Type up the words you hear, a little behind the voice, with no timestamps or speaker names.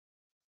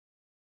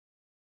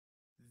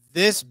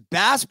This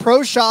Bass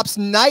Pro Shops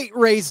Night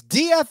Race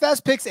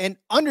DFS picks and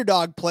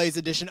underdog plays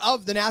edition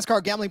of the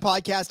NASCAR Gambling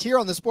Podcast here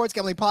on the Sports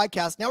Gambling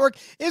Podcast Network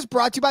is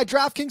brought to you by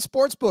DraftKings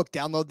Sportsbook.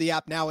 Download the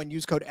app now and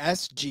use code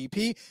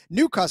SGP.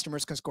 New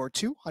customers can score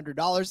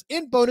 $200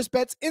 in bonus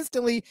bets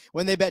instantly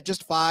when they bet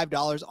just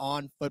 $5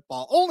 on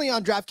football. Only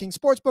on DraftKings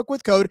Sportsbook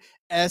with code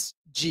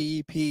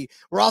SGP.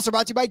 We're also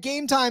brought to you by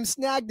Game Time.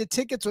 Snag the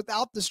tickets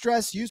without the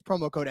stress. Use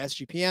promo code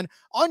SGPN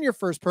on your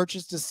first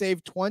purchase to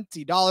save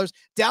 $20.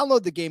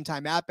 Download the Game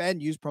Time app and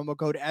use promo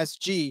code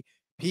SGPN.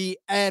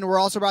 We're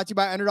also brought to you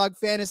by Underdog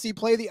Fantasy.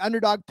 Play the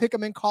underdog, pick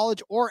 'em in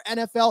college or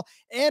NFL,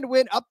 and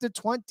win up to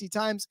 20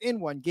 times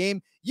in one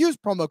game. Use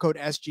promo code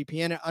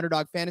SGPN at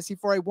Underdog Fantasy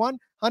for a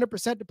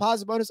 100%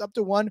 deposit bonus up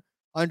to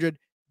 $100.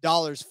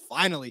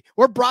 Finally,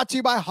 we're brought to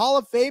you by Hall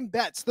of Fame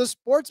Bets, the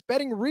sports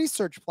betting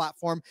research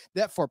platform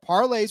that for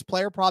parlays,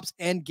 player props,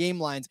 and game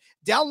lines.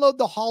 Download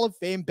the Hall of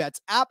Fame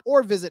Bets app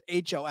or visit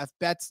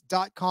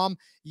hofbets.com.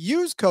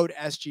 Use code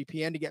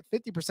SGPN to get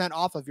 50%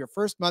 off of your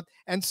first month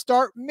and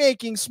start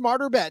making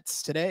smarter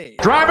bets today.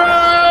 Driver,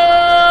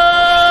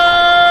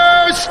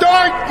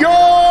 start your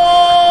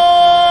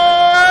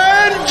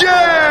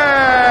engine!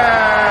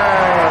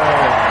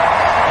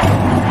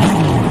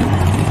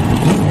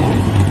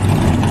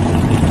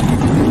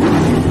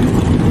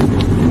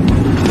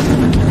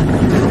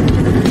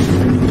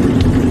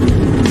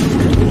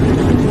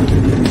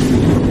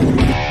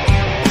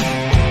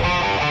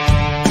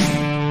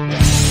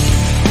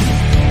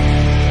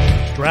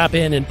 Strap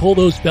in and pull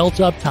those belts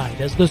up tight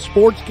as the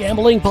Sports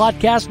Gambling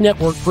Podcast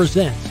Network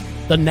presents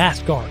the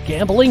NASCAR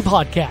Gambling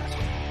Podcast.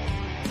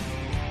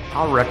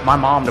 I'll wreck my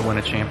mom to win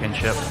a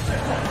championship.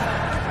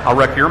 I'll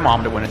wreck your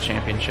mom to win a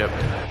championship.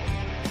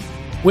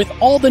 With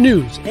all the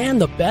news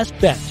and the best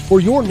bets for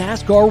your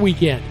NASCAR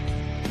weekend.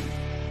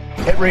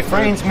 It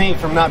refrains me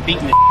from not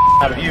beating the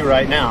out of you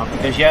right now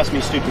because you ask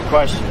me stupid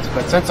questions.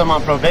 But since I'm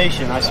on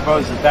probation, I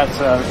suppose that's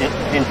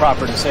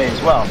improper to say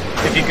as well.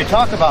 If you could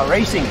talk about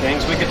racing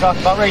things, we could talk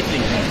about racing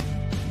things.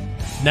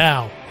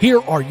 Now,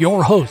 here are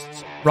your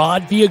hosts,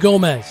 Rod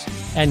Villagomez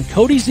and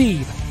Cody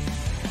Zeeb.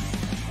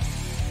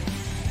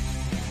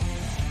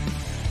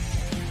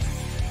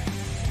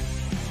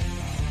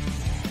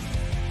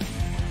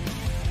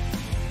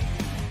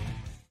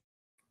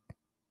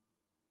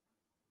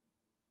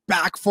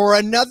 Back for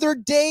another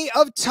day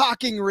of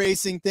talking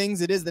racing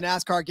things. It is the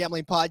NASCAR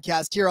Gambling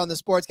Podcast here on the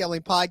Sports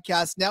Gambling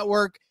Podcast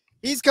Network.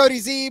 He's Cody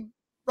Zeeb,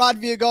 Rod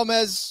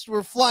Villagomez.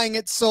 We're flying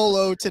it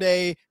solo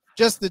today,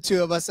 just the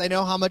two of us. I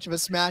know how much of a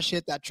smash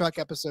hit that truck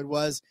episode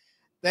was.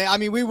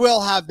 We will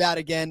have that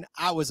again.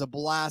 That was a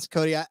blast,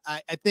 Cody. I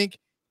think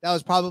that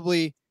was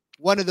probably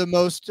one of the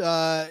most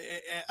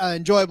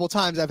enjoyable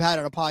times I've had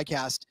on a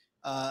podcast.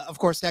 Of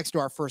course, next to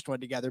our first one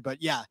together. But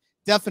yeah,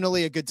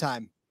 definitely a good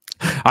time.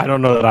 I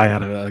don't know that I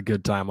had a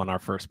good time on our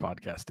first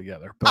podcast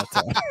together, but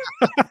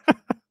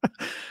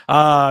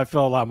I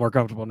feel a lot more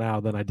comfortable now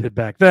than I did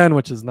back then,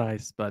 which is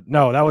nice. But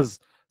no, that was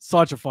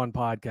such a fun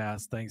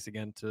podcast. Thanks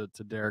again to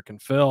Derek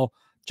and Phil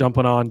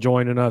jumping on,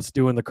 joining us,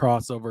 doing the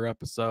crossover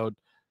episode.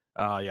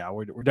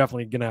 We're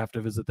definitely going to have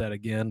to visit that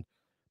again.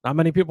 Not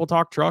many people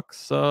talk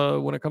trucks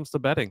when it comes to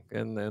betting,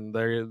 and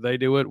they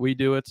do it. We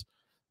do it.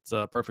 It's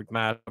a perfect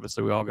match.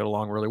 Obviously, we all get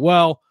along really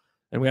well,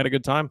 and we had a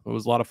good time. It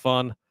was a lot of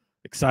fun.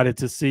 Excited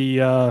to see,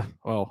 I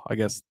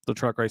guess the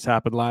truck race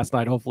happened last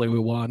night. Hopefully we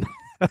won.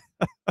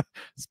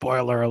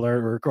 Spoiler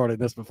alert, we're recording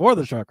this before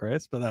the truck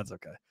race, but that's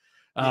okay.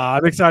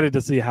 I'm excited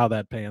to see how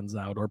that panned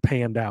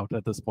out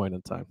at this point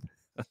in time.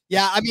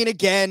 Yeah,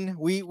 again,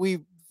 we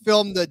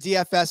filmed the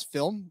DFS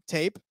film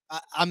tape.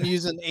 I'm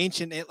using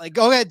ancient,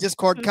 go ahead,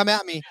 Discord, come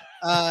at me.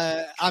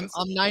 I'm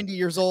 90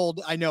 years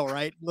old. I know,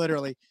 right?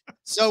 Literally.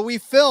 So we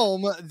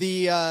film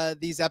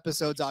these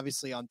episodes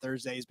obviously on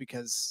Thursdays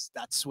because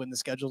that's when the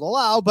schedules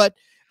allow. But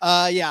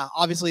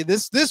obviously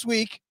this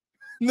week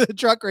the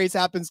truck race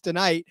happens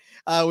tonight,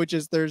 which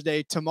is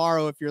Thursday.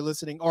 Tomorrow, if you're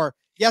listening, or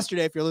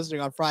yesterday if you're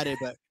listening on Friday.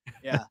 But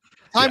yeah,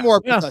 time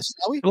warp with us,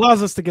 shall we? It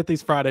allows us to get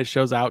these Friday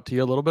shows out to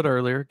you a little bit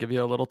earlier, give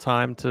you a little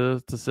time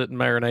to sit and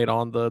marinate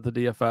on the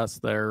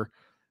DFS there.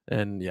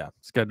 And yeah,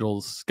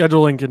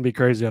 scheduling can be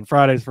crazy on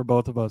Fridays for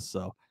both of us.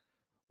 So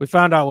we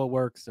found out what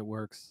works. It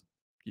works.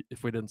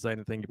 If we didn't say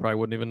anything, you probably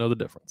wouldn't even know the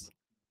difference.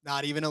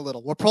 Not even a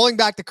little. We're pulling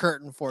back the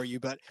curtain for you.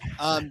 But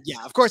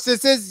of course,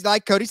 this is,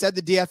 like Cody said,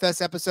 the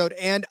DFS episode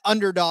and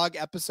underdog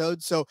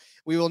episode. So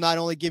we will not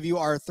only give you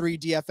our 3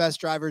 DFS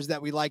drivers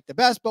that we like the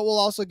best, but we'll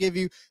also give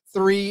you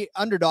 3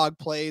 underdog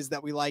plays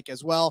that we like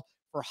as well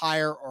for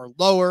higher or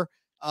lower.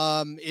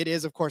 It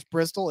is, of course,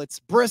 Bristol. It's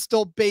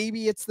Bristol,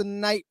 baby. It's the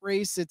night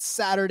race. It's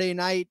Saturday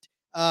night.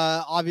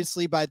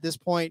 Obviously, by this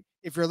point,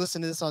 if you're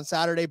listening to this on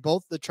Saturday,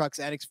 both the trucks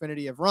and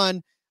Xfinity have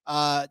run.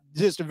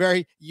 Just a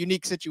very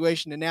unique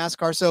situation in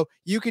NASCAR. So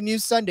you can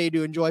use Sunday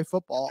to enjoy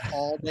football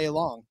all day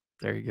long.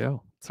 There you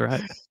go. That's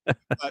right.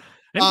 But,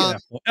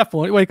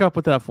 F1, you wake up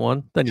with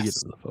F1, then you get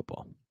to the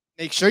football.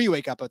 Make sure you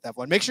wake up with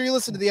F1. Make sure you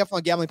listen to the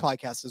F1 Gambling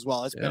Podcast as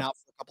well. It's been out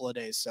for a couple of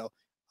days. So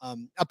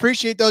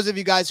appreciate those of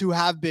you guys who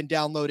have been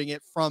downloading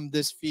it from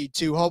this feed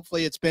too.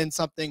 Hopefully it's been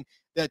something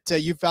that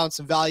you found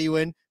some value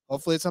in.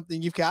 hopefully it's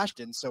something you've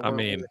cashed in. So I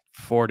mean,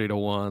 40 to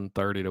 1,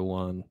 30 to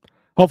 1.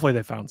 Hopefully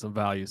they found some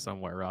value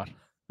somewhere, Rod.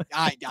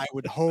 I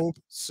would hope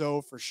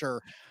so for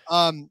sure.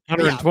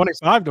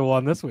 125 to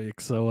 1 this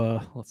week.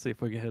 So let's see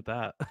if we can hit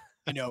that.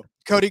 I know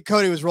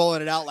Cody was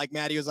rolling it out like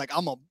Matt. He was like,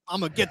 I'm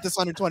gonna get this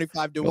under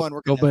 25 to 1.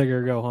 We're go big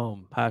or go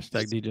home.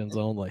 Hashtag DGens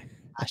only.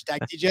 Hashtag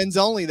DGens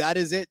only. That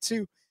is it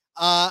too.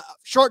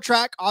 Short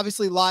track,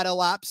 obviously a lot of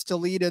laps to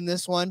lead in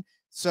this one.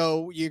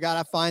 So you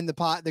gotta find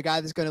the guy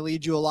that's gonna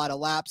lead you a lot of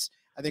laps.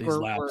 I think these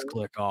laps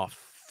click off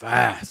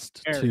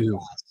fast too.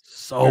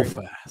 So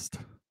fast.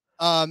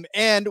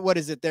 And what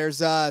is it?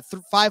 There's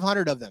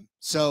 500 of them.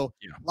 So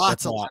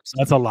lots of laps.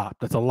 That's a lot.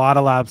 That's a lot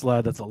of laps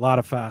led. That's a lot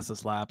of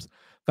fastest laps.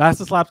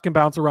 Fastest laps can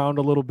bounce around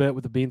a little bit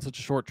with it being such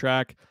a short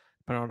track,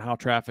 depending on how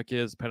traffic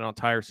is, depending on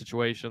tire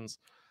situations.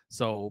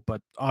 So,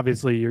 but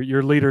obviously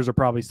your leaders are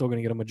probably still going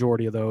to get a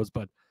majority of those,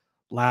 but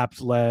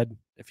laps led,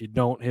 if you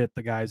don't hit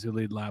the guys who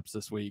lead laps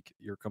this week,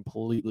 you're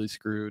completely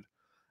screwed.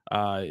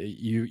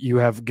 You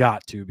have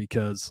got to,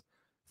 because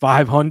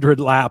 500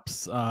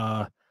 laps,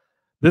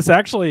 this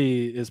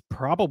actually is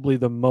probably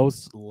the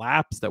most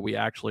laps that we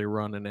actually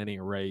run in any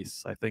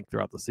race, I think,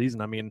 throughout the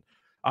season. I mean,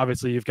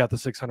 obviously you've got the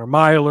 600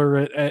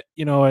 miler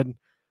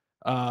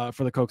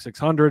for the Coke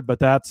 600, but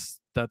that's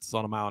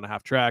on a 1.5 mile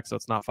track. So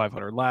it's not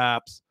 500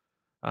 laps.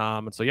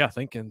 And so,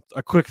 thinking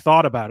a quick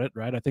thought about it,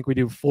 right? I think we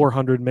do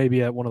 400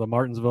 maybe at one of the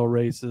Martinsville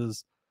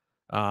races.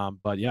 But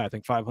I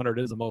think 500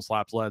 is the most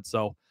laps led.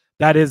 So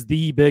that is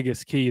the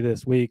biggest key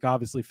this week.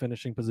 Obviously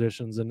finishing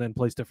positions and then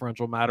place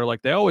differential matter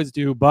like they always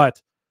do,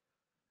 but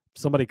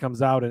somebody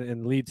comes out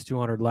and leads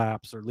 200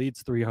 laps or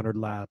leads 300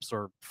 laps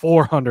or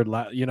 400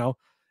 laps,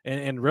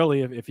 and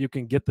really if you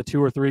can get the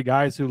 2 or 3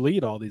 guys who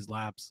lead all these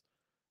laps,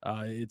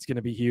 it's going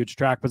to be huge.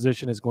 Track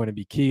position is going to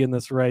be key in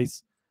this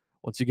race.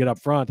 Once you get up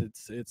front,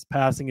 it's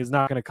passing is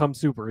not going to come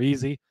super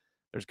easy.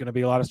 There's going to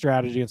be a lot of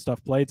strategy and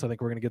stuff played. So I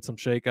think we're going to get some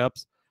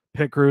shakeups.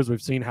 Pit crews,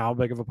 we've seen how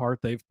big of a part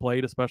they've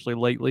played, especially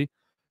lately.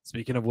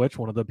 Speaking of which,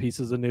 one of the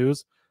pieces of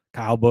news,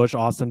 Kyle Busch,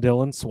 Austin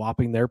Dillon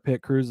swapping their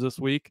pit crews this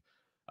week.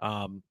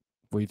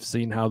 We've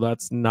seen how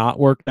that's not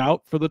worked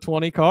out for the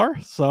 20 car,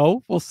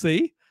 so we'll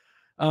see.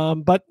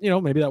 But,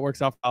 maybe that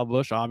works out for Kyle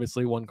Busch.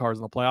 Obviously, one car is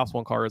in the playoffs,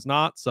 one car is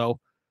not. So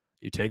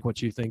you take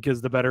what you think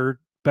is the better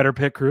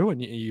pit crew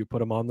and you put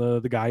them on the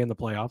guy in the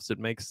playoffs. It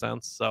makes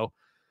sense. So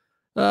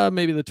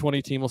maybe the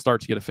 20 team will start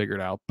to get it figured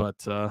out. But,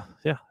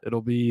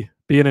 it'll be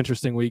an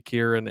interesting week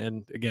here.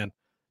 And again,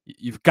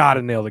 you've got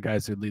to nail the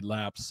guys who lead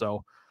laps.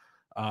 So,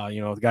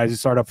 the guys who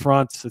start up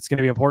front, it's going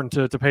to be important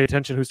to pay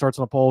attention who starts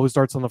on the pole, who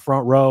starts on the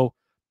front row.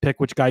 Pick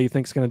which guy you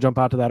think is going to jump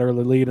out to that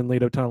early lead and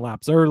lead a ton of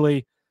laps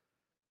early.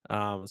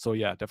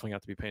 Definitely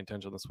got to be paying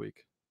attention this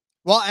week.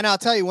 Well, and I'll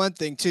tell you one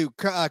thing too,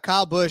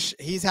 Kyle Busch,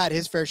 he's had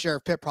his fair share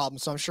of pit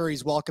problems, so I'm sure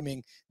he's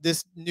welcoming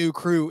this new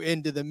crew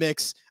into the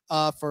mix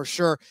for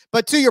sure.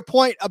 But to your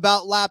point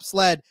about laps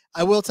led,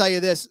 I will tell you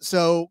this.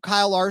 So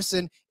Kyle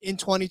Larson in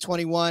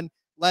 2021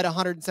 led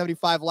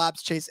 175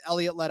 laps. Chase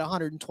Elliott led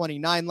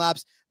 129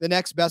 laps. The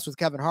next best was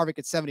Kevin Harvick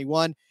at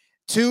 71.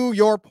 To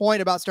your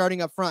point about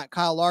starting up front,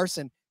 Kyle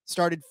Larson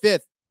started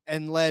 5th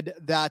and led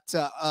that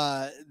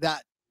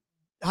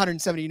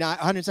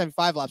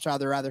 175 laps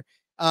rather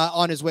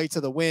on his way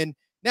to the win.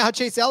 Now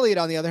Chase Elliott,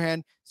 on the other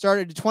hand,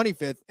 started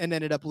 25th and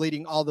ended up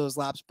leading all those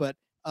laps, but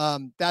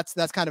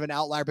that's kind of an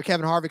outlier. But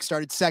Kevin Harvick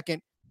started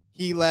 2nd.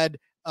 He led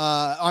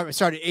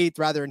started 8th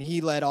rather, and he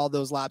led all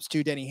those laps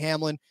too. Denny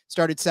Hamlin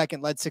started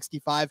 2nd, led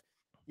 65.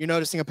 You're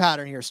noticing a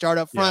pattern here. Start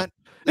up front.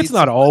 It's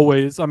not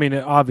always. I mean,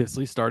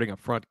 obviously starting up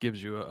front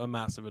gives you a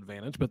massive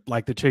advantage, but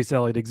like the Chase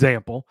Elliott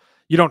example,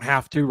 you don't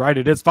have to, right?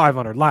 It is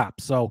 500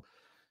 laps. So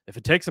if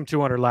it takes them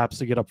 200 laps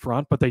to get up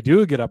front, but they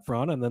do get up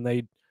front and then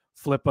they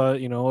flip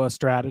a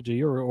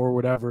strategy or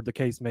whatever the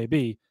case may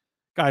be,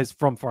 guys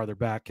from farther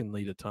back can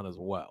lead a ton as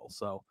well.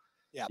 So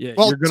well,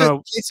 you're gonna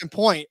case in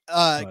point,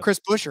 Chris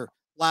Buescher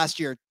last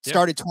year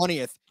started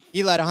 20th.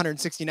 He led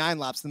 169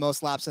 laps, the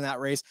most laps in that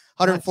race.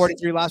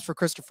 143 laps for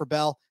Christopher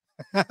Bell,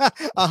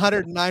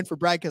 109 for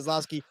Brad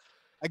Keselowski.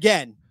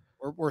 Again,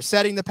 we're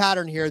setting the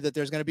pattern here that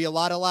there's going to be a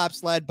lot of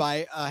laps led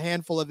by a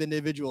handful of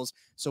individuals.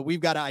 So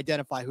we've got to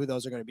identify who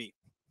those are going to be.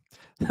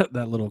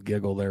 That little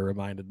giggle there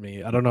reminded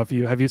me. I don't know if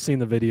have you seen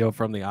the video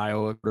from the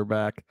Iowa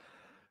quarterback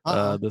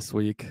this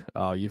week?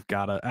 Oh, you've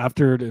got to,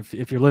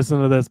 if you're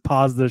listening to this,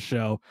 pause this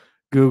show,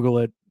 Google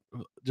it.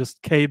 Just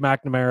Cade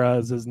McNamara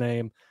is his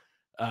name.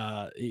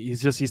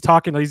 He's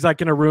talking. He's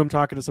like in a room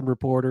talking to some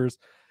reporters,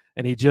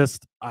 and he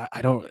just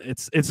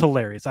it's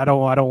hilarious. I don't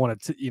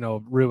want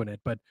to ruin it,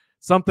 but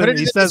something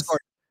he says.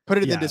 Put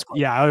it in the Discord.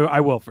 Yeah,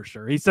 I will for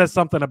sure. He says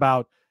something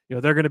about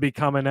they're going to be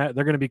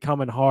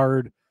coming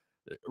hard,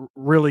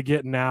 really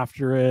getting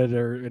after it,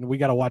 and we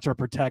got to watch our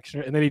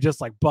protection. And then he just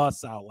like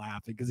busts out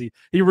laughing because he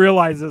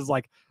realizes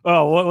like,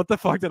 oh, what the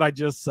fuck did I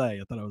just say?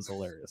 I thought it was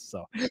hilarious.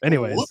 So,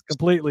 anyways,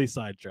 completely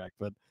sidetracked,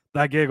 but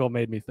that giggle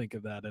made me think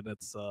of that, and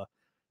it's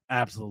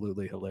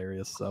absolutely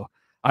hilarious. So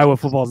Iowa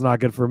football is not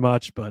good for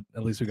much, but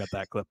at least we got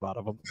that clip out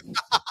of them.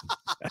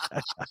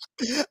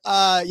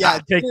 Yeah,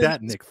 take that,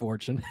 Nick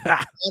Fortune.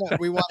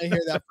 we want to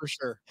hear that for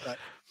sure. But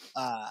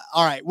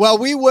all right. Well,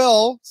 we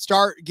will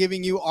start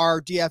giving you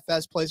our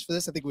DFS plays for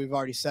this. I think we've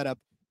already set up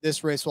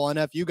this race well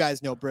enough. You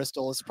guys know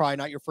Bristol. It's probably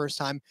not your first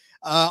time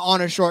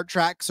on a short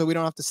track, so we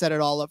don't have to set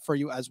it all up for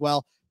you as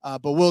well.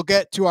 But we'll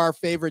get to our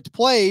favorite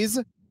plays.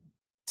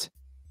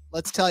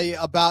 Let's tell you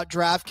about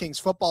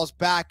DraftKings. Football's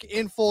back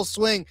in full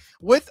swing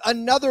with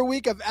another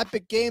week of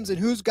epic games, and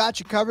who's got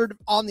you covered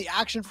on the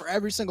action for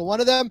every single one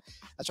of them?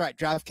 That's right,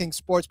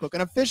 DraftKings Sportsbook, an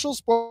official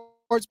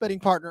sports betting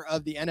partner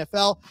of the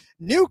NFL.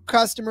 New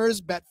customers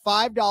bet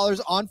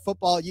 $5 on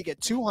football. You get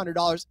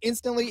 $200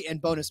 instantly in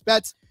bonus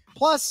bets.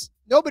 Plus,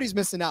 nobody's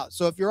missing out.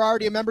 So if you're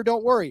already a member,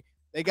 don't worry.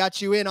 They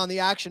got you in on the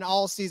action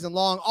all season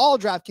long. All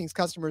DraftKings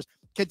customers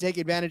can take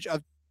advantage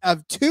of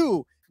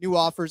 2 new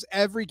offers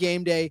every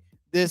game day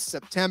this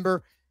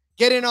September.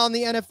 Get in on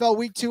the NFL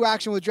Week 2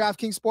 action with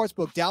DraftKings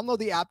Sportsbook. Download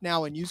the app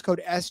now and use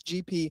code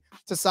SGP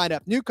to sign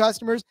up. New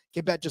customers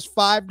can bet just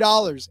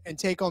 $5 and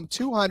take home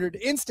 $200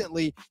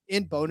 instantly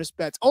in bonus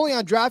bets. Only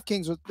on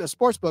DraftKings with the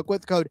Sportsbook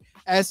with code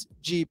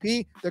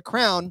SGP. The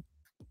crown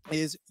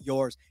is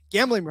yours.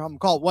 Gambling problem,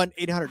 call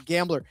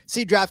 1-800-GAMBLER.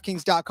 See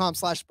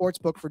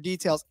DraftKings.com/sportsbook for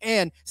details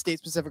and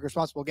state-specific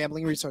responsible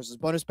gambling resources.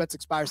 Bonus bets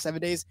expire 7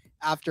 days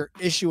after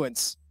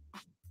issuance.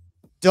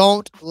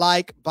 Don't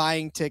like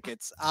buying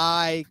tickets.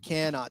 I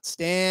cannot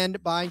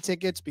stand buying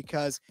tickets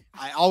because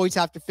I always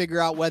have to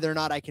figure out whether or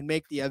not I can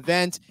make the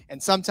event.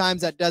 And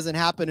sometimes that doesn't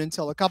happen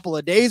until a couple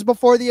of days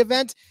before the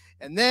event.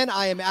 And then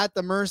I am at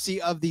the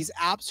mercy of these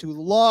apps who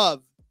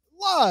love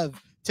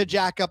to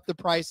jack up the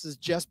prices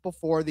just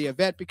before the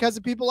event because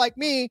of people like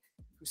me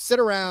who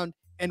sit around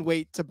and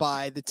wait to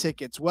buy the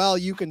tickets. Well,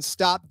 you can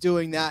stop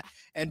doing that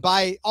and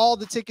buy all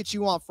the tickets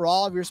you want for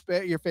all of your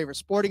favorite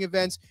sporting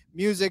events,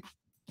 music,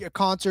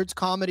 concerts,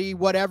 comedy,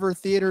 whatever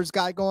theaters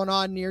got going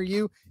on near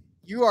you.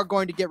 You are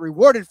going to get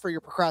rewarded for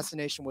your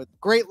procrastination with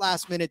great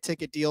last-minute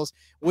ticket deals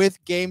with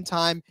Game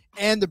Time,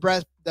 and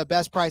the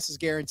best prices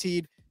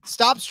guaranteed.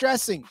 Stop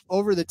stressing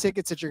over the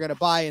tickets that you're going to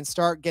buy and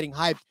start getting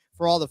hyped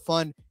for all the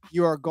fun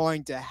you are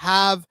going to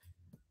have.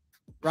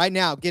 Right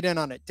now, get in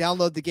on it.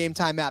 Download the Game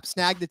Time app.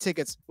 Snag the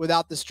tickets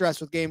without the stress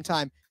with Game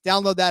Time.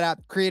 Download that app.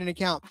 Create an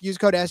account. Use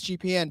code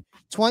SGPN.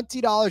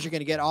 $20 you're going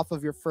to get off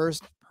of your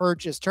first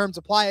purchase. Terms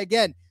apply.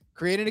 Again,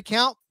 create an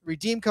account.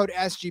 Redeem code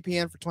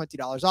SGPN for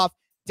 $20 off.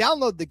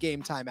 Download the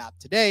Game Time app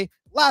today.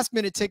 Last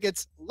minute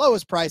tickets,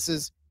 lowest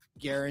prices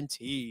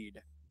guaranteed.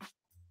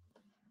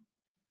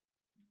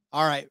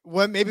 All right.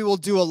 Well, maybe we'll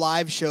do a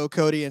live show,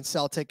 Cody, and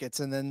sell tickets,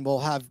 and then we'll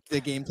have the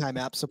Game Time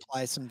app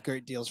supply some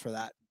great deals for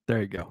that. There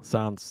you go.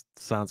 Sounds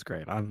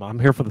great. I'm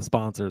here for the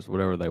sponsors,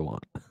 whatever they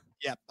want.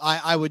 Yeah,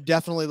 I would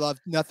definitely love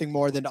nothing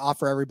more than to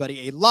offer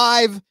everybody a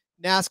live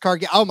NASCAR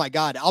game. Oh my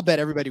God, I'll bet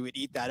everybody would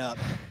eat that up.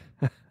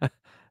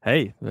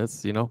 Hey,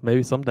 that's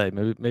maybe someday,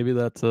 maybe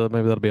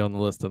that'll be on the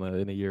list in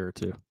a year or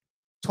two.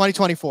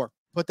 2024.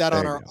 Put that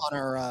on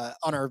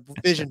our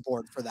vision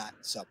board for that.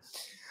 So,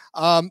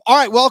 all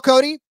right. Well,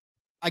 Cody,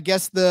 I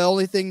guess the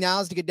only thing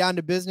now is to get down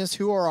to business.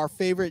 Who are our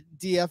favorite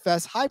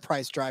DFS high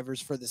price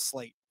drivers for this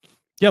slate?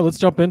 Yeah, let's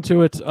jump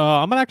into it.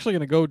 I'm actually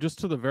going to go just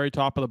to the very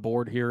top of the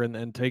board here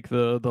and take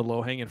the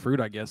low-hanging fruit,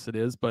 I guess it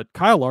is. But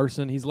Kyle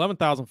Larson, he's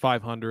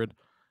 11,500.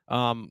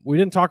 We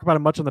didn't talk about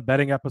him much on the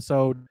betting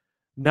episode,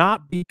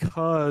 not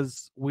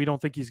because we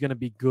don't think he's going to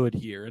be good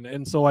here.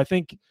 And so I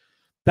think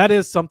that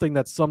is something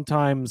that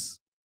sometimes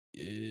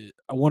I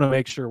want to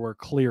make sure we're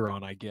clear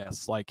on, I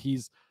guess. Like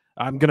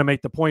I'm going to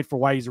make the point for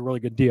why he's a really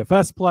good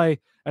DFS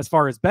play. As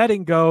far as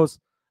betting goes,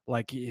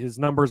 like his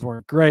numbers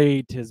weren't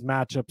great. His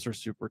matchups are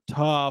super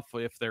tough,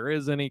 if there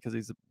is any, because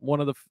he's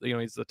one of the,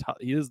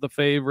 he is the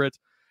favorite.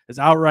 His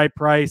outright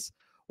price,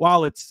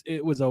 while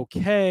it was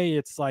okay,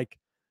 it's like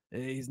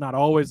he's not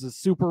always as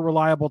super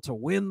reliable to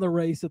win the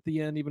race at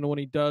the end, even when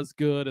he does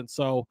good. And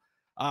so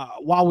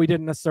while we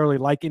didn't necessarily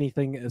like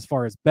anything as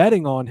far as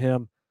betting on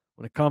him,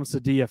 when it comes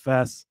to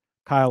DFS,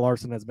 Kyle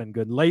Larson has been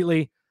good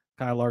lately.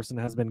 Kyle Larson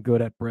has been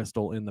good at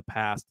Bristol in the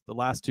past. The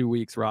last 2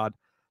 weeks, Rod.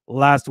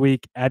 Last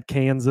week at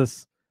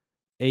Kansas,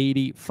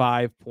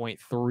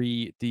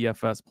 85.3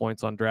 DFS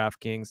points on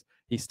DraftKings.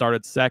 He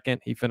started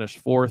second. He finished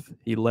fourth.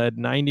 He led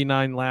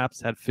 99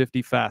 laps, had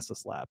 50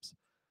 fastest laps.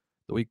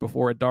 The week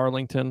before at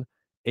Darlington,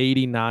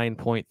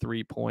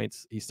 89.3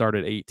 points. He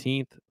started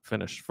 18th,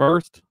 finished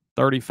first,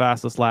 30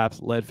 fastest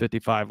laps, led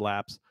 55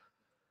 laps.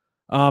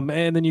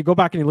 And then you go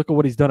back and you look at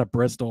what he's done at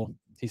Bristol.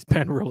 He's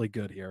been really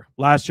good here.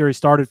 Last year, he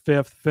started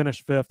fifth,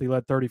 finished fifth. He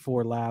led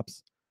 34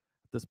 laps.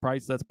 This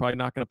price, that's probably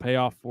not going to pay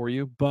off for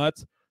you,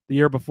 but the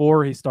year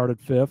before, he started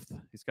fifth.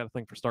 He's got a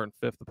thing for starting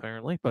fifth,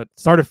 apparently, but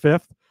started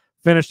fifth,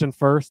 finished in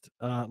first.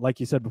 Like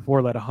you said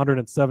before, led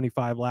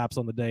 175 laps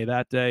on the day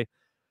that day.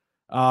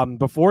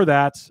 Before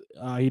that,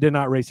 he did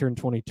not race here in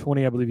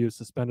 2020. I believe he was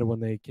suspended when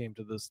they came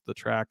to the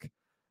track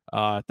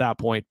at that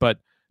point. But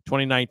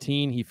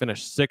 2019, he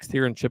finished sixth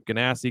here in Chip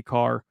Ganassi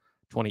car.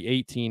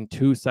 2018,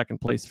 2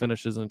 second-place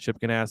finishes in Chip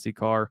Ganassi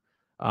car.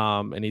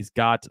 And he's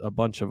got a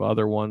bunch of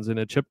other ones. In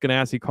a Chip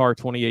Ganassi car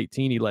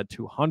 2018, he led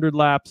 200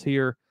 laps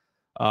here.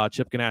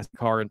 Chip Ganassi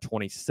car in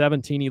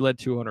 2017, he led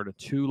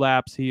 202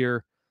 laps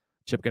here.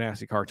 Chip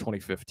Ganassi car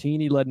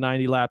 2015, he led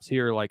 90 laps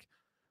here. Like,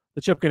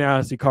 the Chip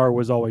Ganassi car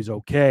was always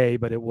okay,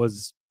 but it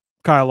was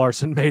Kyle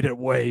Larson made it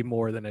way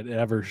more than it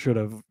ever should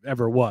have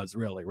ever was,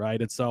 really,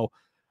 right? And so,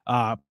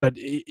 but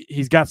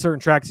he's got certain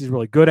tracks he's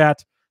really good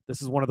at.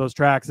 This is one of those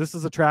tracks. This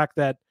is a track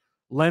that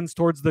lends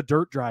towards the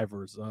dirt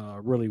drivers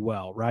really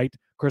well, right?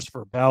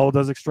 Christopher Bell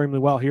does extremely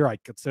well here. I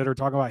consider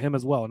talking about him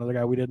as well. Another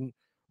guy we didn't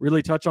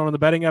really touch on in the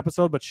betting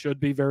episode, but should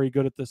be very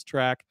good at this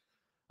track.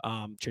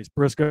 Chase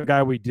Briscoe,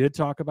 guy we did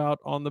talk about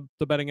on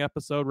the betting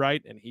episode,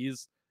 right? And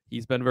he's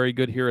been very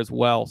good here as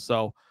well.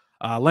 So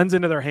lends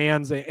into their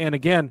hands. And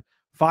again,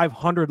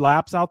 500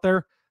 laps out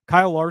there.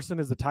 Kyle Larson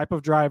is the type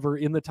of driver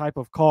in the type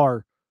of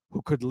car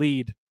who could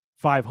lead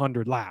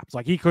 500 laps.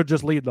 Like, he could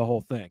just lead the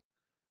whole thing.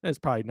 It's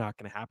probably not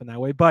going to happen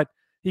that way, but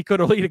he could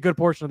lead a good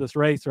portion of this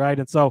race, right?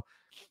 And so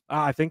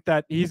I think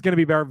that he's going to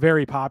be very,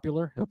 very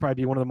popular. He'll probably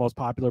be one of the most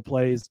popular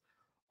plays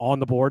on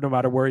the board, no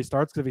matter where he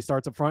starts. Because if he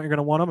starts up front, you're going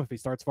to want him. If he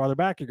starts farther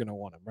back, you're going to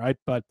want him, right?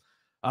 But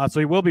so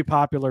he will be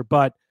popular,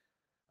 but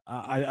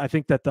I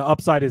think that the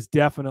upside is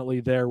definitely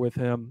there with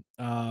him.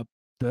 The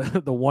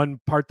one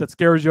part that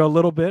scares you a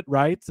little bit,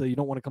 right? So you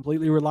don't want to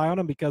completely rely on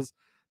him because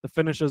the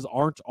finishes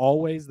aren't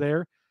always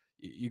there.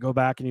 You go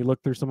back and you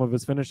look through some of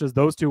his finishes.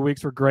 Those 2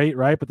 weeks were great,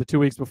 right? But the 2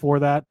 weeks before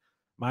that,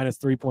 minus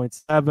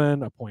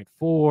 3.7, a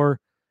 0.4.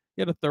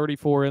 He had a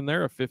 34 in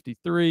there, a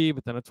 53,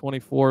 but then a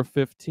 24,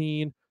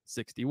 15,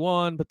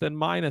 61, but then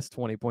minus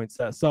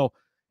 20.7. So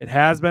it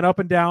has been up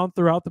and down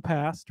throughout the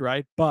past,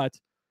 right? But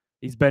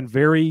he's been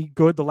very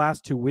good the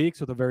last 2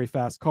 weeks with a very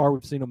fast car.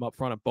 We've seen him up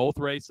front at both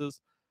races.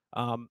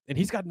 And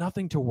he's got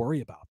nothing to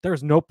worry about.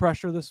 There's no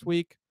pressure this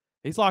week.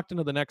 He's locked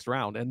into the next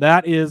round. And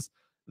that is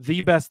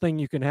the best thing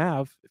you can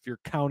have if you're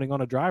counting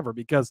on a driver,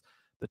 because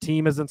the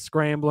team isn't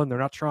scrambling. They're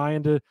not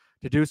trying to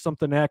do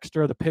something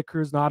extra. The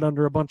picker's not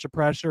under a bunch of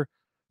pressure.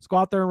 Just go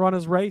out there and run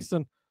his race.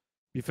 And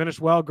you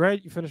finish well,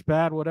 great. You finish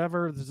bad,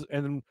 whatever.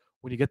 And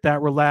when you get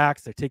that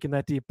relaxed, they're taking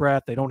that deep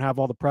breath, they don't have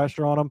all the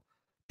pressure on them.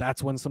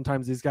 That's when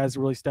sometimes these guys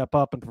really step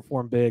up and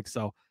perform big.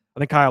 So I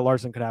think Kyle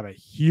Larson could have a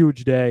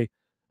huge day.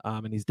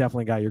 And he's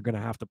definitely a guy you're going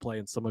to have to play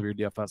in some of your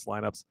DFS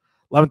lineups.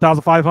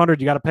 11,500,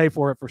 you got to pay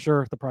for it for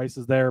sure. The price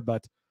is there,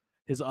 but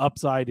his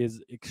upside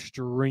is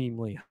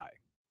extremely high.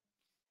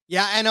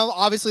 Yeah, and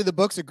obviously the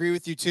books agree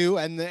with you too,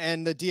 and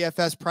the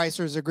DFS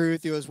pricers agree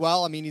with you as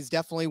well. I mean, he's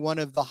definitely one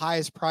of the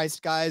highest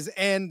priced guys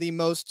and the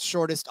most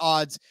shortest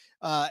odds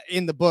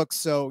in the books.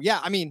 So yeah,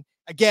 I mean,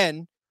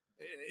 again,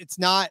 it's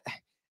not.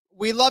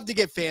 We love to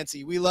get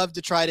fancy. We love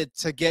to try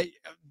to get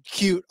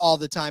cute all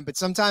the time, but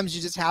sometimes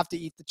you just have to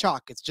eat the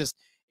chalk.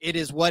 It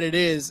is what it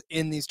is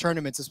in these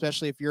tournaments,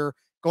 especially if you're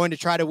going to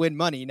try to win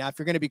money. Now, if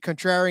you're going to be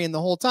contrarian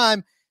the whole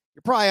time,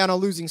 you're probably on a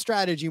losing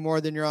strategy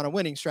more than you're on a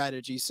winning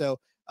strategy. So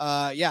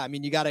yeah, I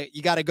mean, you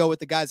gotta go with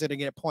the guys that are going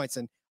to get points.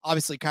 And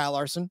obviously Kyle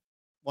Larson,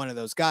 one of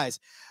those guys.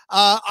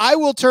 I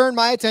will turn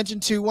my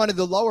attention to one of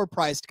the lower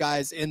priced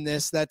guys in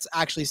this that's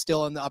actually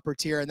still in the upper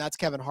tier, and that's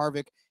Kevin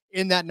Harvick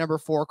in that number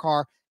 4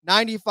 car,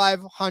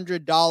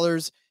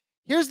 $9,500.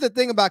 Here's the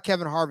thing about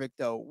Kevin Harvick,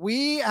 though.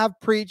 We have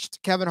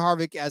preached Kevin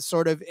Harvick as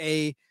sort of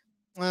a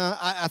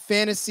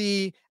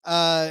fantasy,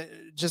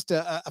 just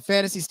a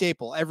fantasy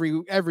staple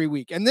every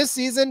week. And this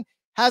season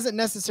hasn't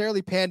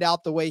necessarily panned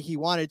out the way he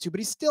wanted to, but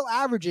he's still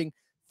averaging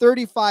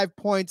 35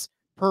 points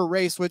per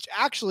race, which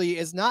actually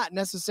is not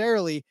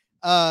necessarily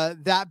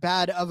that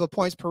bad of a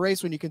points per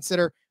race when you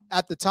consider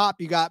at the top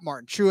you got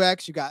Martin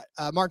Truex, you got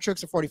Martin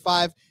Truex at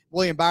 45,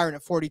 William Byron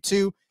at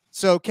 42.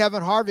 So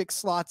Kevin Harvick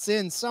slots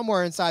in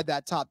somewhere inside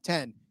that top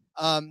 10.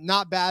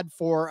 Not bad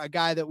for a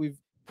guy that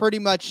we've pretty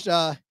much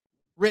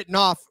written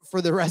off for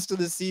the rest of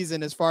the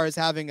season as far as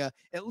having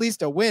at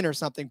least a win or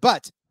something.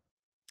 But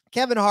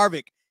Kevin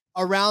Harvick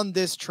around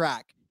this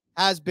track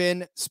has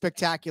been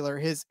spectacular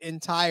his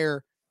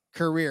entire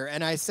career.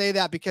 And I say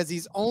that because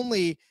he's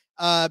only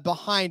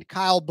behind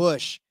Kyle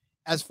Busch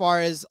as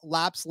far as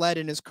laps led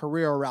in his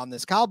career around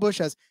this. Kyle Busch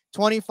has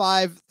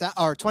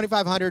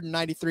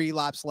 2,593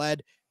 laps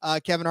led.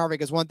 Kevin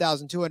Harvick has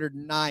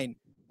 1,209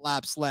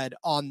 laps led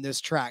on this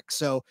track.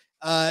 So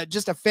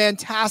just a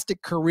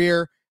fantastic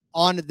career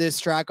on this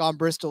track, on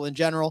Bristol in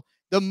general.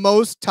 The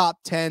most top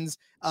 10s,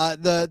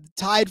 the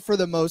tied for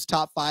the most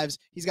top 5s.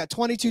 He's got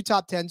 22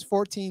 top 10s,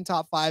 14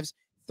 top 5s,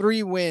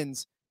 3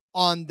 wins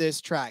on this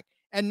track.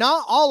 And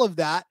not all of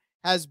that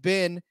has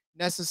been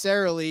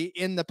necessarily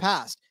in the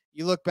past.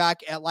 You look back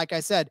at, like I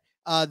said,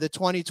 the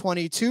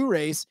 2022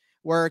 race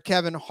where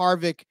Kevin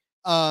Harvick,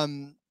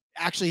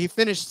 actually he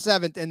finished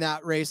 7th in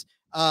that race,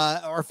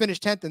 or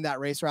finished 10th in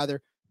that race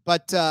rather,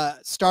 but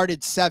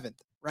started 7th,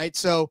 right?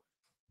 So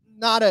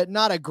not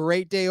a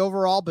great day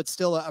overall, but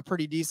still a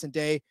pretty decent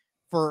day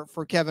for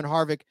Kevin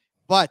Harvick.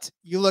 But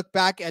you look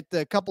back at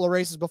the couple of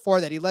races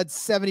before that, he led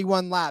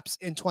 71 laps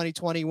in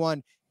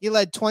 2021. He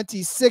led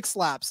 26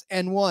 laps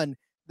and won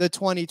the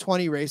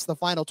 2020 race, the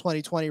final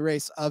 2020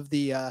 race of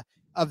the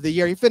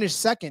year. He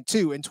finished 2nd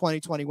too in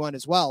 2021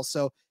 as well.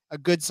 So a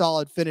good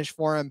solid finish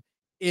for him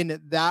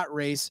in that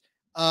race.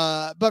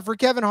 But for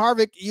Kevin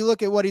Harvick, you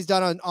look at what he's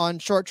done on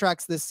short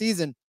tracks this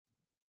season.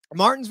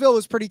 Martinsville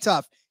was pretty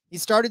tough. He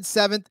started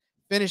 7th,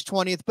 finished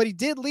 20th, but he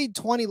did lead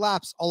 20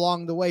 laps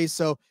along the way.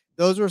 So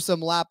those were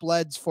some lap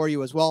leads for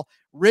you as well.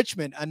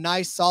 Richmond, a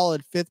nice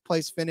solid 5th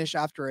place finish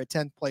after a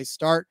 10th place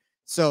start.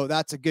 So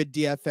that's a good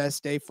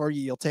DFS day for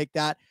you. You'll take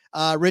that.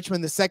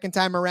 Richmond, the second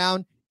time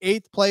around,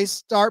 8th place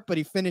start, but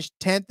he finished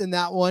 10th in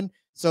that one.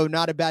 So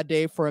not a bad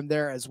day for him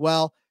there as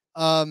well.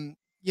 Again,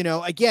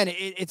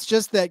 it's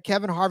just that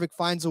Kevin Harvick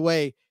finds a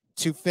way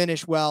to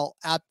finish well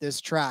at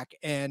this track,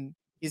 and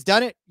he's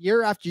done it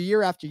year after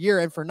year after year.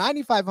 And for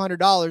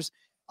 $9,500,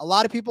 a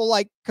lot of people,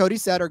 like Cody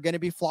said, are going to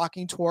be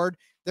flocking toward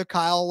the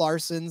Kyle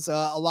Larsons.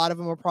 A lot of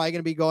them are probably going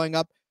to be going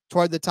up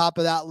toward the top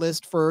of that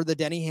list for the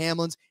Denny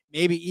Hamlins,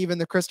 maybe even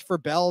the Christopher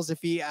Bells if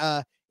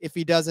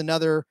he does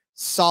another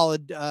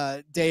solid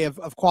day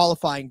of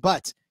qualifying.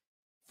 But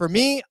for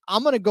me,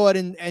 I'm going to go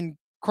ahead and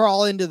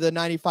crawl into the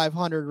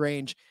 9,500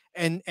 range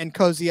and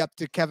cozy up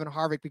to Kevin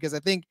Harvick, because I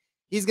think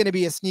he's going to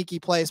be a sneaky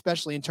play,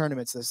 especially in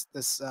tournaments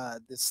this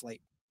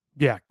slate.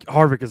 Yeah,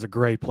 Harvick is a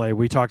great play.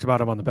 We talked about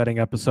him on the betting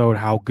episode,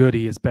 how good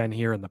he has been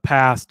here in the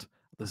past.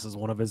 This is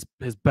one of his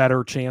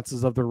better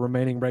chances of the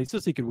remaining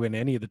races. He could win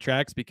any of the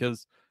tracks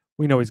because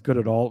we know he's good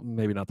at all.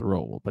 Maybe not the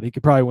Roval, but he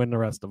could probably win the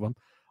rest of them.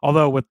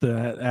 Although with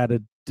the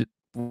added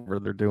where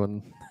they're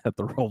doing at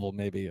the Roval,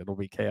 maybe it'll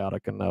be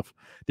chaotic enough.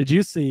 Did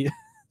you see?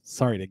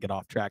 Sorry to get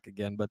off track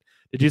again, but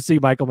did you see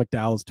Michael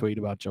McDowell's tweet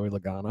about Joey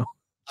Logano?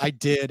 I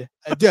did.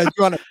 You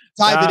want to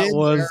dive it in? That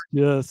was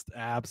just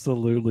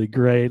absolutely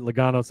great.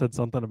 Logano said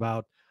something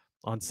about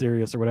on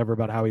Sirius or whatever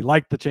about how he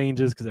liked the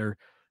changes because they're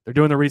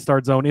doing the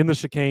restart zone in the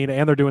chicane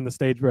and they're doing the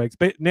stage breaks.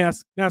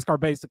 NASCAR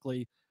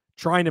basically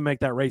trying to make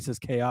that race as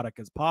chaotic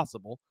as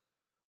possible,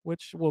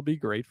 which will be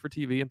great for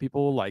TV and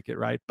people will like it,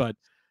 right?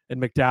 And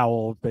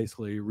McDowell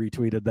basically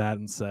retweeted that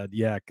and said,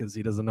 yeah, because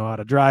he doesn't know how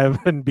to drive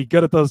and be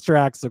good at those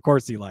tracks. Of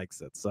course he likes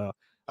it. So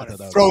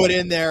throw it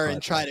in there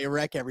and try to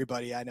wreck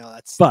everybody. I know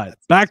that's. But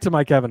back to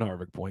my Kevin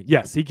Harvick point.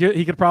 Yes, he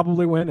could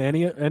probably win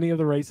any of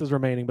the races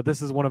remaining, but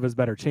this is one of his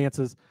better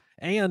chances.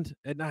 And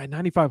at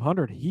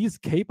 9,500, he's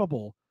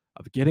capable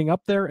of getting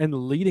up there and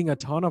leading a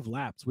ton of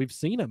laps. We've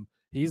seen him.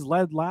 He's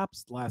led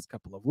laps the last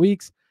couple of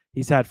weeks.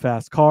 He's had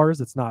fast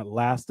cars. It's not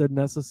lasted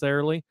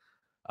necessarily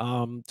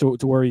to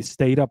where he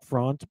stayed up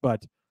front,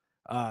 but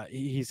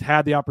he's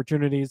had the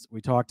opportunities.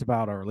 We talked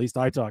about, or at least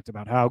I talked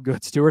about, how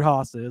good Stuart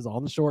Haas is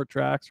on the short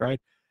tracks,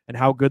 right? And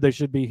how good they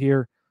should be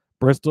here.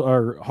 Bristol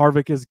or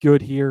Harvick is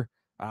good here.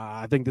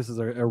 I think this is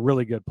a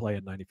really good play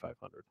at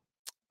 9,500.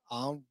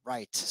 All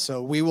right.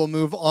 So we will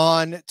move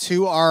on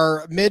to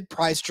our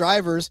mid-price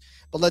drivers,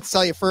 but let's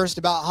tell you first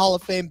about Hall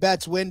of Fame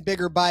Bets. Win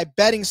bigger by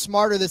betting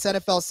smarter this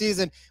NFL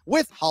season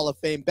with Hall of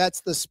Fame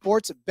Bets, the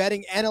sports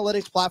betting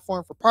analytics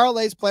platform for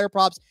parlays, player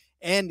props,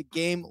 and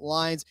game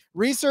lines.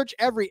 Research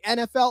every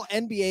NFL,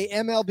 NBA,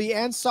 MLB,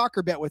 and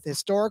soccer bet with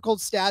historical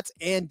stats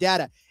and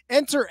data.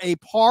 Enter a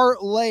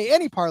parlay,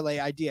 any parlay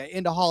idea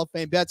into Hall of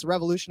Fame Bets, a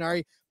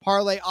revolutionary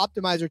parlay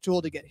optimizer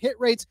tool to get hit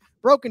rates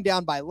broken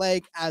down by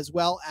leg as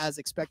well as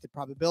expected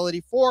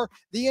probability for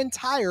the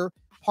entire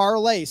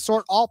parlay.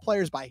 Sort all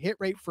players by hit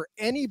rate for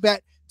any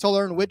bet to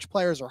learn which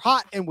players are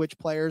hot and which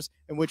players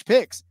and which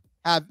picks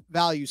have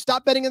value.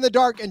 Stop betting in the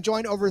dark and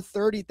join over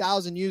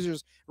 30,000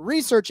 users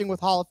researching with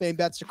Hall of Fame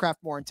Bets to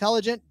craft more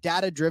intelligent,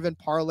 data-driven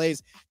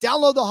parlays.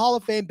 Download the Hall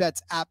of Fame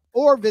Bets app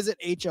or visit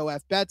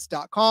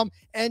hofbets.com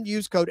and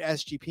use code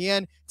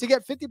SGPN to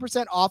get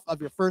 50% off of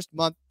your first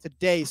month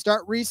today.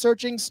 Start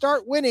researching,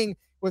 start winning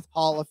with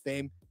Hall of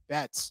Fame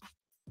Bets.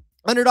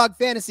 Underdog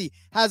Fantasy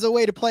has a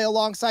way to play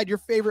alongside your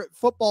favorite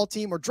football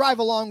team or drive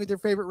along with your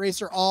favorite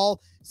racer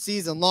all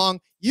season long.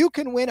 You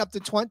can win up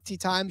to 20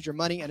 times your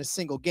money in a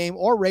single game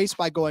or race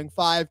by going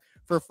 5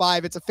 for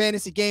 5. It's a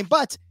fantasy game,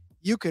 but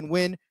you can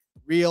win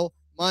real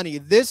money.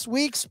 This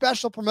week's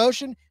special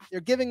promotion, they're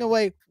giving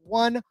away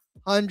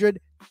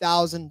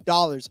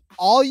 $100,000.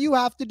 All you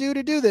have to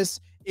do this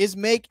is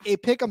make a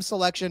pick'em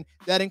selection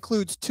that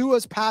includes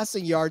Tua's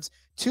passing yards,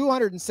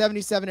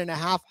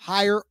 277.5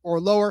 higher or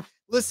lower.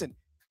 Listen,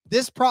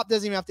 this prop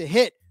doesn't even have to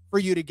hit for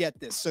you to get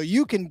this. So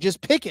you can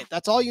just pick it.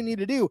 That's all you need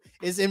to do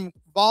is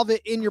involve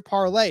it in your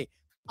parlay.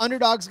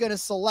 Underdog's going to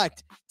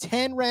select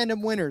 10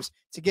 random winners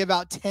to give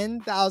out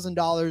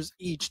 $10,000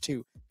 each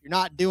to. If you're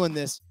not doing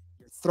this,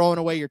 you're throwing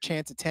away your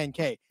chance at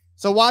 10K.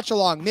 So watch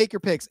along, make your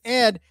picks,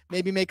 and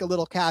maybe make a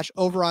little cash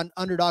over on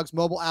Underdog's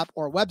mobile app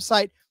or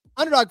website,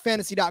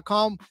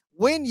 UnderdogFantasy.com.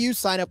 When you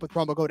sign up with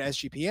promo code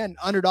SGPN,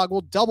 Underdog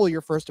will double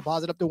your first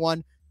deposit up to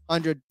 $100.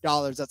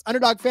 That's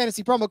Underdog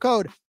Fantasy promo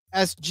code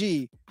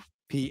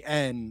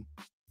SGPN.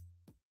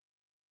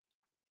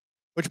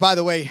 Which, by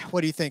the way,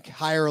 what do you think?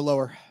 Higher or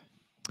lower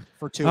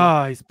for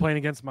Tua? He's playing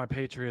against my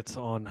Patriots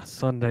on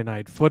Sunday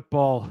Night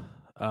Football.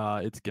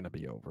 It's going to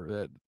be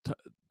over.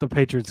 The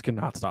Patriots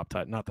cannot stop.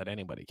 Not that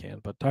anybody can,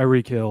 but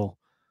Tyreek Hill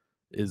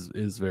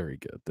is very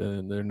good.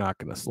 And they're not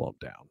going to slow him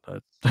down.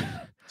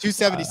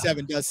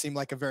 277 does seem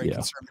like a very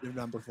conservative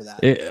number for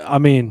that.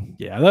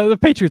 The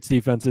Patriots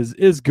defense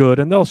is good,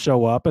 and they'll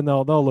show up, and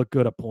they'll look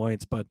good at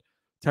points, but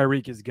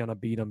Tyreek is going to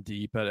beat him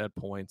deep at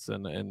points,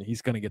 and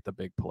he's going to get the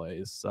big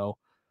plays. So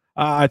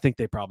I think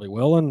they probably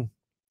will. And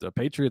the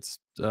Patriots,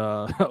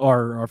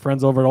 our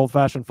friends over at Old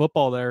Fashioned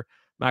Football there,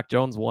 Mac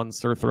Jones won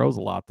Sir Throws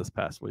a lot this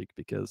past week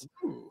because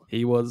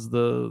he was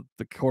the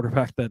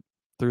quarterback that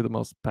threw the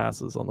most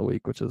passes on the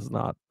week, which is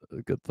not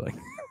a good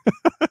thing.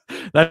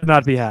 That would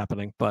not be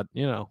happening, but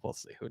we'll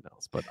see. Who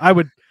knows? But I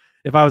would,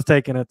 if I was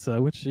taking it,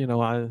 which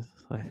I'm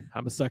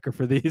a sucker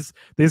for these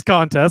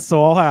contests,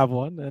 so I'll have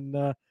one,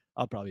 and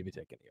I'll probably be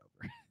taking the over.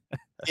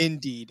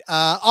 Indeed.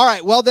 All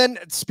right. Well, then,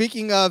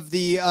 speaking of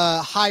the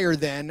higher,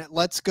 then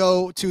let's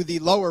go to the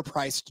lower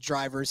priced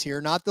drivers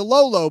here. Not the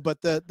low,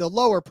 but the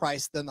lower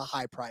priced than the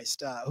high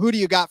priced. Who do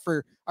you got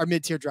for our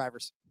mid-tier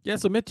drivers? Yeah,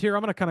 so mid-tier,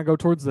 I'm going to kind of go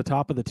towards the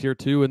top of the tier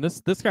 2, and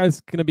this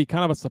guy's going to be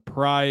kind of a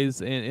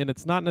surprise, and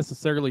it's not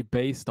necessarily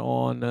based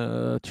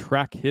on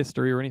track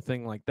history or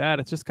anything like that.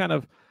 It's just kind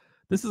of,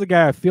 this is a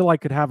guy I feel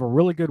like could have a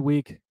really good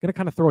week. Going to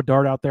kind of throw a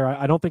dart out there.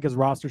 I don't think his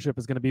rostership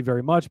is going to be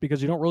very much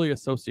because you don't really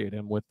associate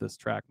him with this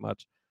track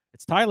much.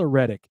 It's Tyler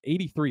Reddick,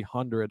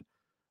 8,300.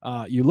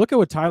 You look at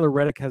what Tyler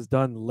Reddick has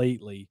done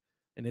lately,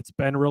 and it's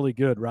been really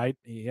good, right?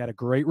 He had a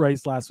great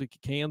race last week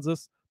at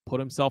Kansas, put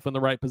himself in the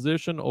right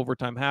position.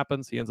 Overtime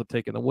happens. He ends up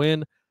taking the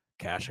win,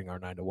 cashing our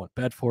 9-1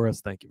 bet for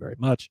us. Thank you very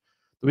much.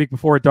 The week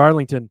before at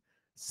Darlington,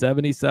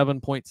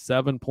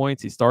 77.7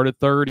 points. He started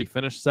third. He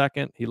finished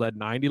second. He led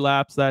 90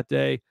 laps that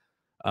day.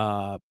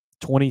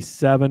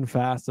 27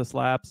 fastest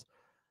laps.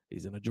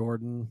 He's in a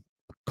Jordan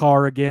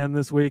car again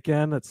this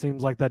weekend. It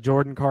seems like that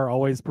Jordan car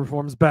always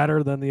performs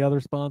better than the other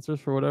sponsors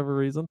for whatever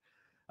reason.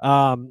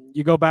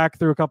 You go back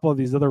through a couple of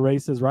these other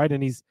races, right?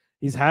 And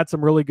he's had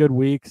some really good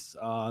weeks.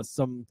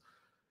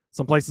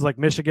 Some places like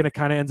Michigan, it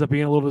kind of ends up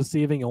being a little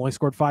deceiving. He only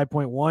scored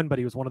 5.1, but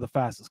he was one of the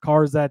fastest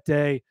cars that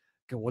day.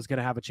 Was going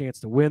to have a chance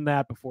to win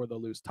that before the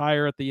loose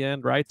tire at the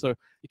end, right? So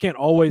you can't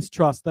always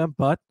trust them,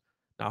 but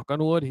knock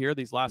on wood here,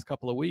 these last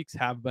couple of weeks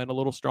have been a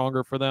little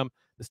stronger for them.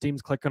 This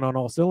team's clicking on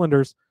all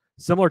cylinders.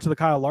 Similar to the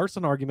Kyle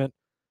Larson argument,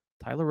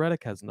 Tyler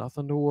Reddick has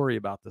nothing to worry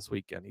about this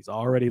weekend. He's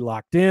already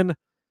locked in.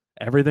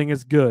 Everything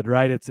is good,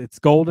 right? It's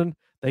golden.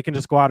 They can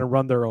just go out and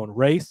run their own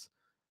race.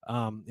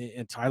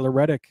 And Tyler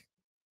Reddick,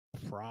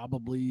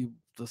 probably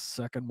the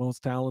second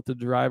most talented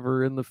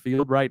driver in the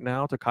field right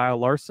now to Kyle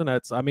Larson.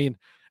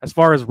 As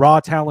far as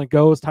raw talent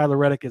goes, Tyler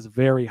Reddick is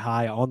very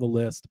high on the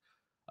list.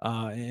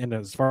 And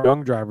as far as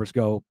young drivers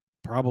go,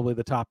 probably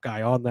the top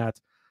guy on that.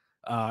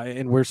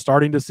 And we're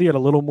starting to see it a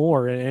little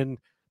more. And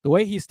the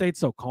way he stayed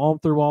so calm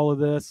through all of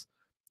this,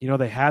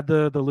 they had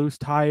the loose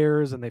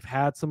tires and they've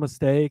had some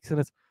mistakes, and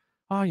it's,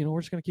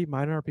 we're just going to keep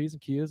minding our P's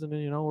and Q's, and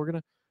then, we're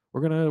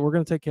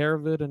going to take care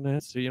of it. And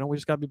it's, we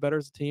just got to be better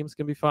as a team. It's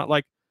going to be fun.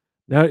 Like,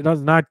 no, it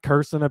does not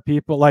cursing at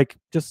people, like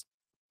just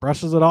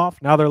brushes it off.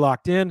 Now they're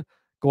locked in,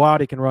 go out.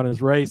 He can run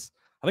his race.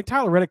 I think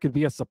Tyler Reddick could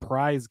be a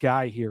surprise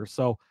guy here.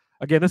 So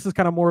again, this is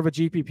kind of more of a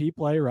GPP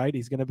play, right?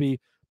 He's going to be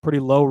pretty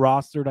low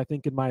rostered, I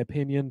think, in my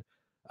opinion,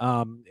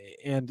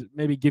 and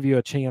maybe give you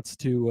a chance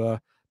to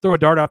throw a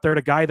dart out there to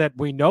a guy that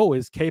we know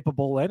is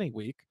capable any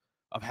week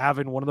of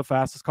having one of the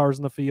fastest cars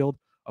in the field,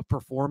 of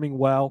performing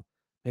well.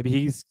 Maybe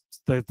he's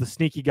the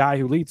sneaky guy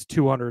who leads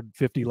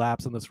 250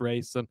 laps in this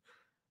race, and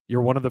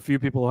you're one of the few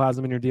people who has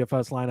him in your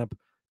DFS lineup.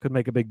 Could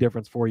make a big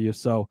difference for you.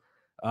 So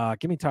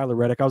give me Tyler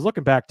Reddick. I was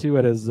looking back, too,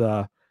 at his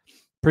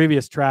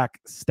previous track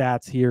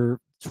stats here.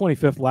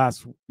 25th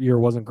last year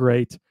wasn't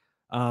great.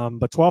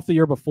 But 12th the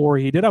year before,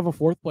 he did have a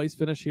 4th place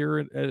finish here,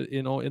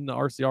 in the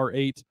RCR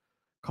 8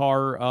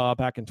 car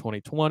back in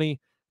 2020,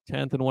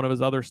 10th in one of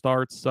his other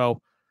starts. So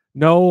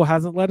no,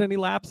 hasn't led any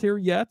laps here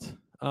yet.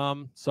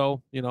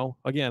 So,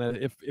 again,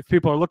 if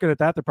people are looking at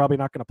that, they're probably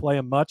not going to play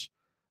him much.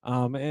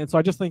 And so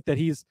I just think that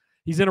he's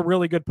in a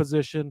really good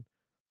position.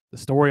 The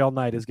story all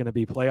night is going to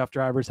be playoff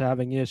drivers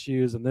having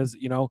issues, and this,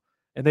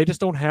 and they just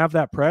don't have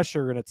that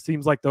pressure. And it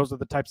seems like those are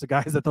the types of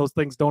guys that those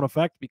things don't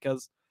affect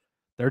because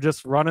they're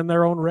just running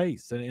their own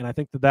race. And I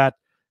think that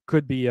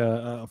could be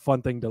a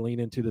fun thing to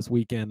lean into this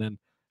weekend. And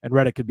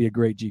Reddick could be a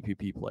great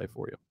GPP play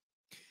for you.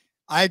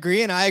 I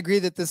agree. And I agree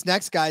that this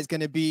next guy is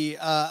going to be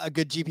a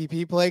good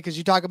GPP play because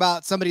you talk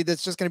about somebody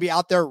that's just going to be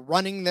out there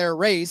running their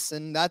race,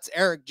 and that's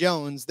Eric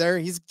Jones.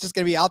 He's just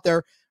going to be out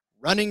there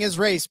running his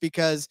race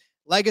because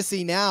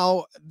Legacy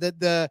now,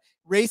 the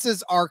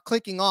races are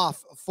clicking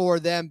off for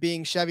them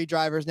being Chevy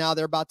drivers. Now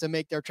they're about to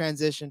make their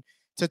transition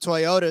to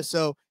Toyota.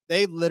 So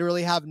they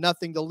literally have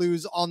nothing to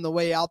lose on the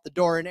way out the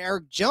door. And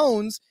Eric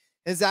Jones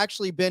has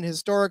actually been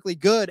historically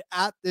good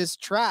at this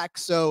track.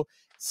 So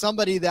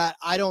somebody that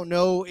I don't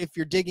know if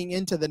you're digging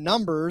into the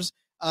numbers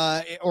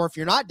or if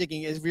you're not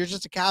digging, if you're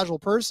just a casual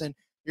person,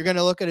 you're going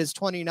to look at his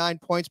 29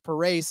 points per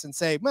race and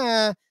say,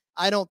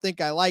 I don't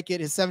think I like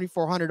it. His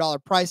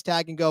 $7,400 price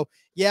tag, and go,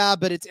 yeah,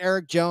 but it's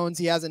Eric Jones.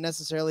 He hasn't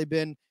necessarily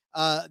been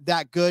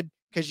that good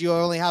because you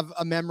only have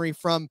a memory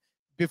from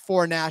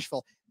before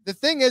Nashville. The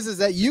thing is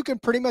that you can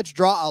pretty much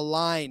draw a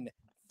line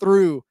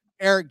through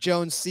Eric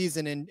Jones'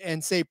 season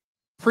and say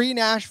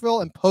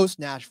pre-Nashville and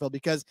post-Nashville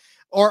because,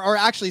 or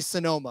actually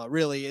Sonoma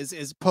really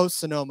is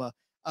post-Sonoma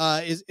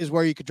is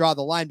where you could draw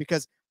the line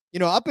because,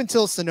 up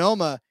until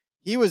Sonoma,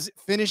 he was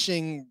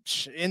finishing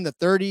in the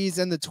 30s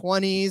and the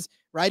 20s,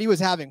 right? He was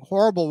having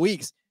horrible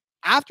weeks.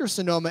 After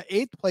Sonoma,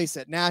 8th place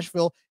at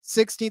Nashville,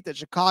 16th at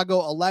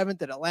Chicago,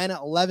 11th at Atlanta,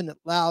 11th at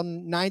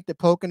Loudon, 9th at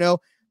Pocono,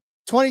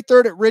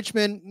 23rd at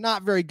Richmond.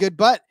 Not very good,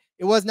 but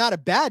it was not a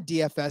bad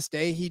DFS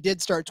day. He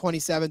did start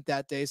 27th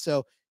that day,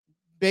 so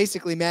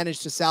basically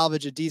managed to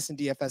salvage a decent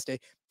DFS day.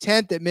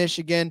 10th at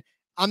Michigan.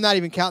 I'm not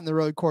even counting the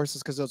road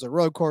courses because those are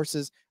road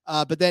courses.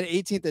 But then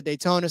 18th at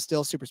Daytona,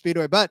 still super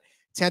speedway, but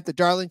 10th at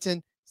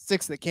Darlington,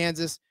 6th at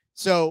Kansas.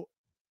 So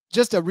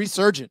just a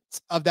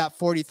resurgence of that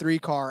 43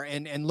 car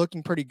and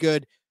looking pretty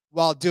good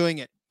while doing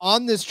it.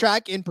 On this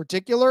track in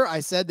particular, I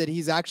said that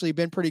he's actually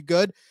been pretty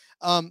good.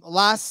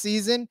 Last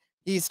season,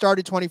 he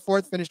started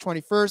 24th, finished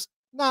 21st.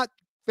 Not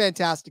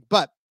fantastic,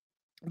 but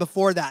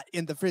before that,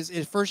 in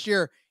his first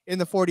year in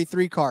the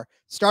 43 car,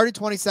 started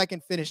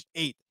 22nd, finished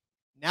 8th.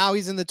 Now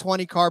he's in the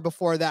 20 car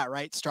before that,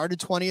 right? Started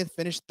 20th,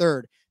 finished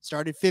 3rd.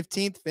 Started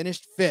 15th,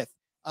 finished 5th.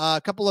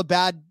 A couple of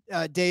bad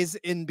days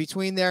in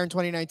between there in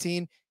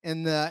 2019.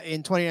 In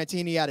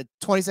 2019, he had a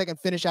 22nd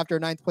finish after a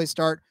 9th place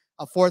start,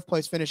 a 4th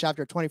place finish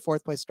after a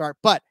 24th place start.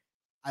 But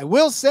I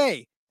will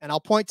say, and I'll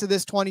point to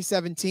this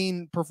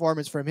 2017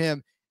 performance from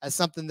him as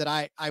something that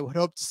I would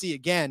hope to see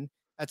again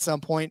at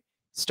some point.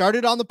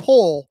 Started on the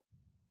pole,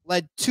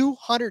 led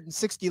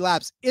 260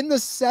 laps in the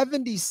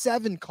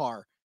 77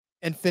 car,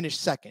 and finished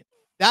 2nd.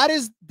 That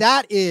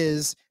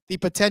is the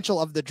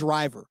potential of the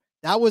driver.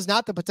 That was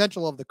not the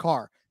potential of the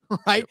car,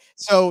 right? Yep.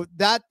 So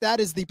that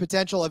is the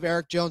potential of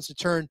Erik Jones to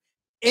turn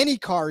any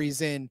car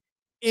he's in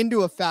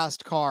into a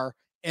fast car.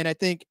 And I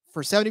think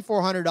for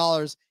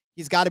 $7,400,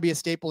 he's got to be a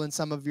staple in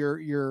some of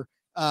your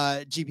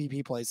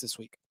GPP plays this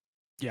week.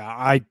 Yeah,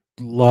 I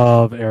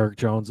love Erik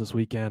Jones this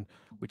weekend.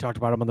 We talked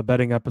about him on the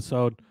betting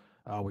episode.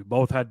 We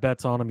both had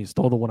bets on him. He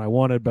stole the one I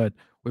wanted, but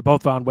we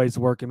both found ways to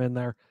work him in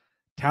there.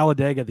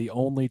 Talladega, the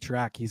only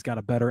track he's got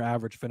a better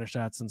average finish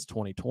at since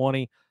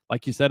 2020.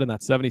 Like you said, in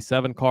that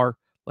 77 car,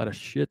 led a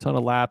shit ton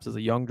of laps as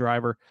a young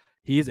driver.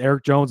 He's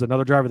Erik Jones,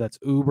 another driver that's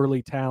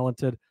uberly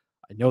talented.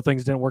 I know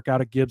things didn't work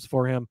out at Gibbs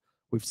for him.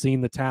 We've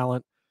seen the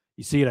talent.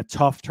 You see it a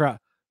tough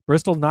track.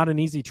 Bristol, not an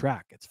easy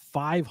track. It's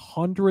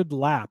 500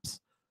 laps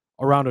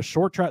around a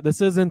short track.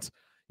 This isn't,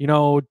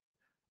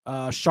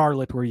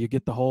 Charlotte where you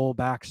get the whole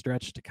back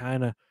stretch to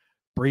kind of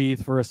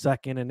breathe for a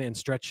second and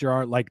stretch your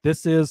arm. Like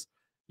this is,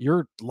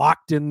 you're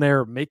locked in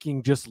there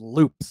making just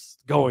loops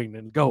going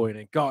and going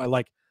and going.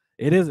 Like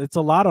it's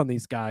a lot on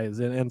these guys.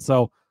 And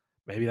so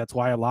maybe that's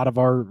why a lot of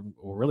our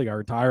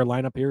entire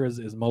lineup here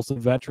is mostly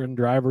veteran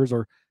drivers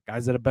or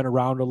guys that have been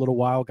around a little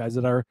while, guys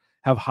that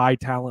have high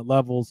talent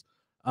levels.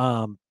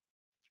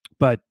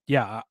 But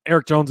yeah,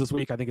 Erik Jones this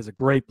week, I think, is a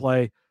great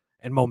play.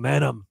 And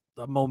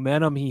the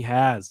momentum he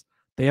has.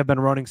 They have been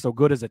running so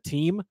good as a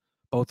team,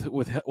 both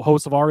with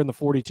Hocevar in the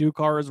 42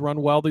 car has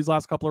run well these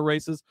last couple of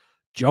races.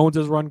 Jones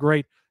has run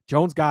great.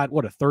 Jones got, a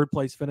 3rd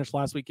place finish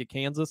last week at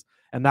Kansas,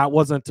 and that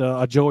wasn't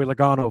a Joey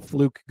Logano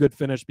fluke good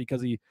finish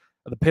because of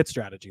the pit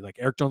strategy. Like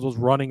Erik Jones was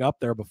running up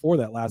there before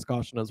that last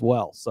caution as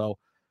well. So,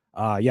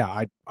 I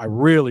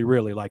really,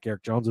 really like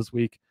Erik Jones this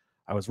week.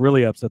 I was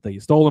really upset that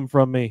you stole him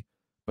from me,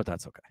 but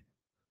that's okay.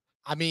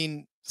 I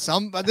mean,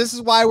 this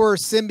is why we're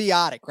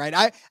symbiotic, right?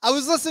 I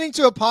was listening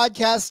to a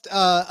podcast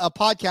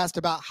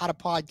about how to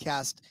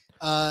podcast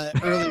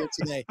earlier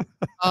today.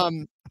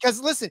 Because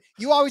listen,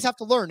 you always have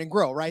to learn and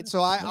grow, right?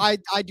 So I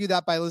do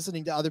that by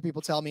listening to other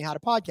people tell me how to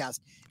podcast.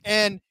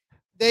 And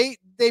they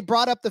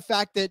brought up the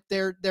fact that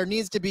there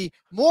needs to be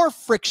more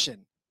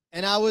friction.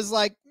 And I was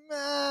like,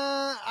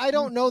 I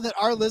don't know that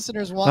our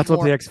listeners want. That's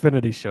what the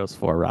Xfinity show's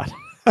for, Rod.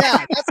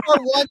 Yeah, that's our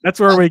one. That's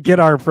where we get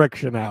our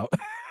friction out.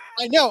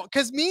 I know,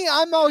 because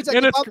I'm always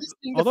like,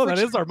 although that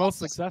is our most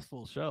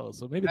successful show,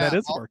 so maybe that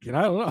is working.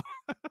 I don't know.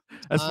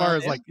 As far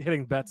as like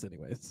hitting bets,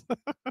 anyways.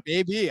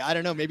 Maybe, I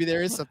don't know. Maybe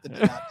there is something to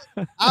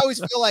that. I always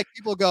feel like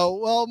people go,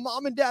 "Well,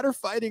 mom and dad are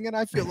fighting, and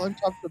I feel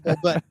uncomfortable,"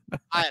 but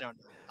I don't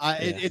know.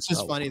 It's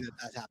just funny that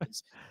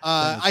happens.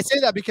 I say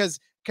that because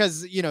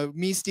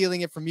me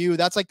stealing it from you,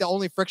 that's like the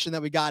only friction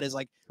that we got is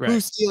like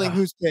who's stealing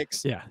whose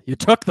picks. Yeah, you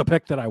took the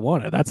pick that I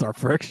wanted. That's our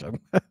friction.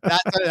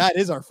 that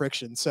is our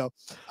friction. So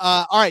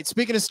all right,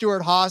 speaking of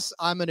Stuart Haas,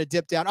 I'm gonna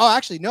dip down. Oh,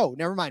 actually, no,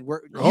 never mind.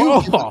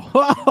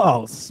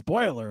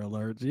 Spoiler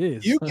alert.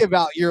 Jeez. You give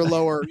out your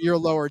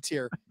lower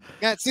tier.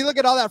 Yeah, see, look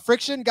at all that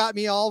friction got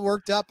me all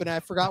worked up and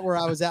I forgot where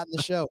I was at in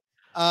the show.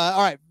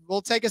 All right,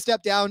 we'll take a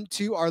step down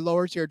to our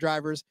lower tier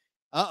drivers.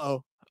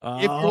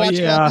 If you're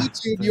watching on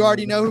YouTube, you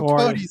already know who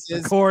Cody's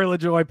is. The Corey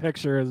LaJoy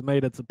picture has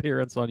made its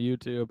appearance on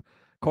YouTube.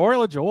 Corey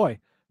LaJoy,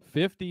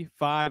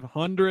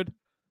 5,500.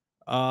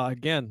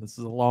 Again, this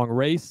is a long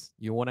race.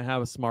 You want to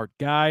have a smart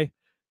guy.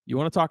 You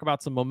want to talk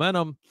about some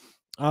momentum.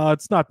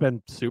 It's not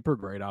been super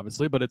great,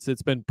 obviously, but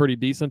it's been pretty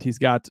decent. He's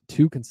got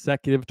 2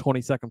 consecutive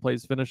 22nd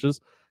place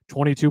finishes,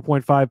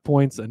 22.5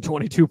 points and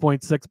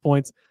 22.6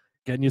 points,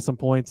 getting you some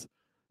points.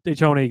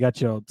 Daytona, he got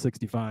you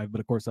 65,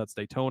 but of course that's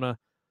Daytona.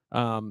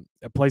 A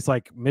place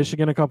like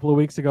Michigan a couple of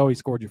weeks ago, he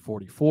scored you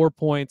 44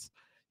 points.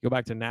 Go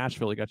back to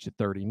Nashville, he got you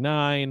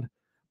 39.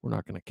 We're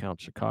not going to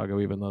count Chicago,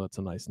 even though that's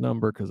a nice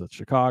number because it's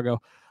Chicago.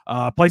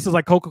 Places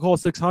like Coca-Cola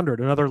 600,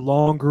 another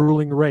long,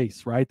 grueling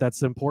race, right?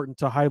 That's important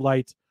to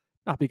highlight,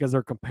 not because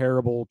they're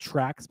comparable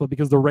tracks, but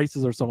because the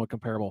races are somewhat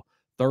comparable.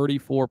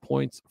 34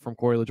 points from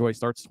Corey LaJoie,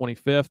 starts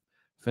 25th,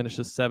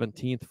 finishes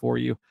 17th for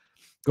you.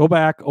 Go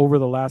back over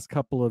the last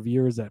couple of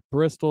years at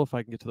Bristol, if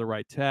I can get to the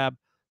right tab.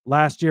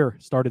 Last year,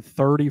 started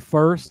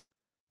 31st,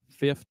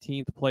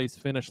 15th place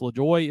finish.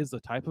 LaJoie is the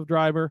type of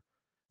driver.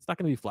 It's not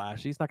going to be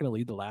flashy. He's not going to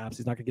lead the laps.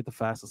 He's not going to get the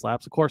fastest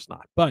laps. Of course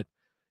not. But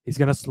he's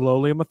going to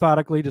slowly and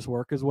methodically just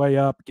work his way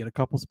up, get a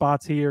couple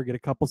spots here, get a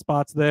couple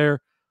spots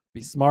there,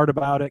 be smart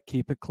about it,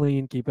 keep it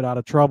clean, keep it out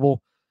of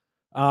trouble.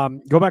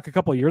 Go back a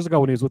couple of years ago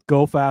when he was with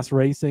Go Fast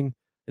Racing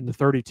in the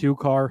 32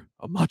 car,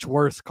 a much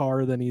worse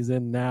car than he's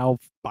in now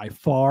by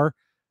far.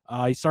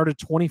 He started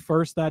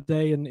 21st that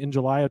day in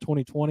July of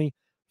 2020,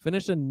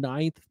 finished in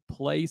 9th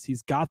place.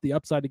 He's got the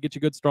upside to get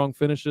you good, strong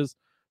finishes.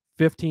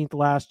 15th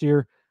last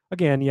year.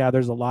 Again, yeah,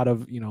 there's a lot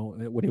of,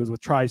 when he was with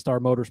TriStar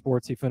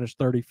Motorsports, he finished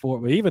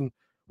 34th. But even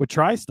with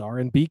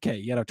TriStar and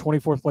BK, he had a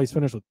 24th place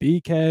finish with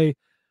BK,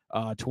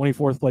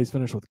 24th place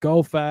finish with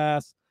Go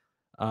Fast.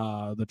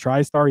 The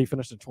TriStar, he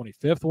finished in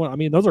 25th one. I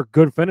mean, those are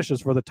good finishes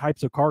for the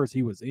types of cars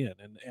he was in.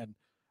 And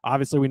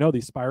obviously we know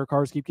these Spire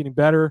cars keep getting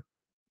better.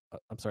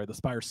 I'm sorry, the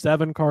Spire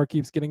 7 car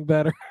keeps getting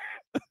better.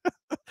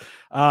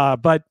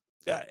 But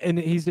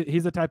he's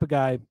the type of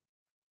guy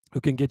who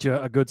can get you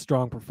a good,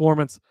 strong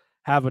performance,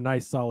 have a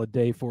nice, solid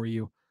day for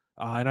you.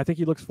 And I think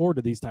he looks forward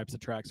to these types of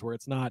tracks where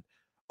it's not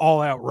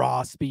all out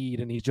raw speed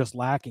and he's just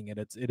lacking it.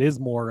 It is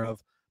more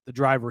of the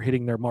driver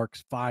hitting their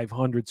marks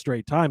 500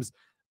 straight times.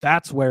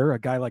 That's where a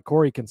guy like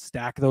Corey can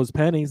stack those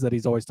pennies that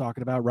he's always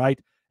talking about, right?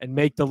 And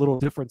make the little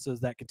differences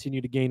that continue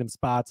to gain him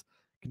spots,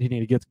 continue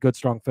to get good,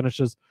 strong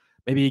finishes.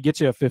 Maybe he gets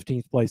you a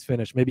 15th place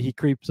finish. Maybe he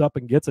creeps up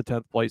and gets a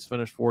 10th place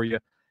finish for you.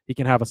 He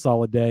can have a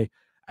solid day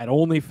at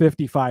only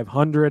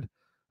 5,500.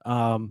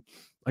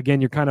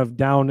 Again, you're kind of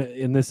down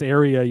in this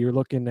area. You're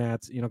looking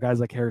at, guys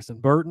like Harrison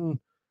Burton.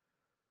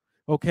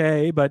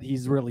 Okay, but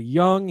he's really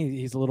young.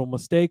 He's a little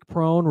mistake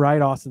prone,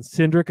 right? Austin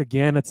Cindric,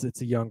 again, it's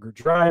a younger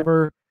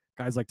driver.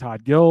 Guys like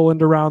Todd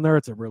Gilliland around there,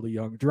 it's a really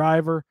young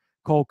driver.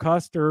 Cole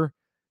Custer,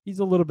 he's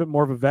a little bit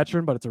more of a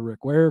veteran, but it's a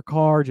Rick Ware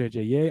car.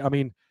 JJ Yeh. I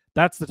mean,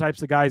 that's the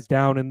types of guys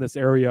down in this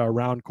area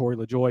around Corey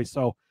LaJoie.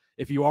 So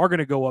if you are going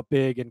to go up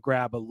big and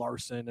grab a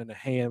Larson and a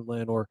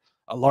Hamlin or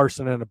a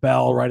Larson and a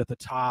Bell right at the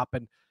top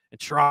and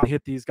try to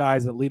hit these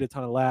guys that lead a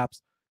ton of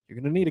laps, you're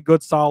going to need a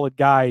good, solid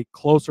guy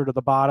closer to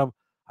the bottom.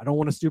 I don't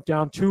want to stoop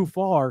down too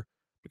far.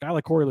 A guy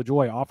like Corey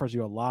LaJoie offers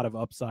you a lot of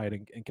upside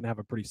and can have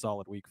a pretty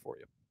solid week for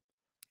you.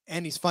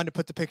 And he's fun to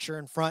put the picture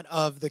in front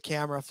of the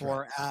camera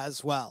for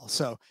as well.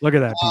 So look at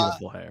that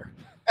beautiful hair.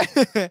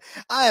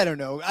 I don't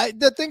know.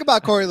 The thing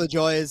about Corey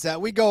LaJoie is that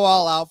we go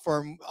all out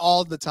for him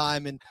all the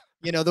time. And,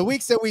 the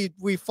weeks that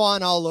we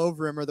fawn all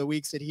over him are the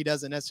weeks that he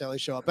doesn't necessarily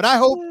show up. But I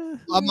hope,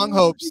 among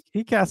hopes,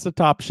 he cast a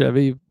top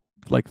Chevy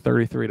like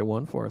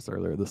 33-1 for us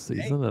earlier this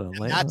season in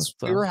Atlanta.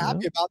 We were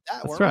happy about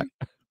that. That's right.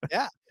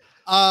 Yeah.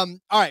 All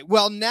right.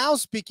 Well, now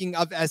speaking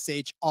of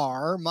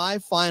SHR, my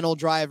final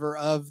driver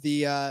of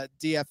the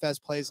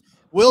DFS plays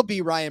will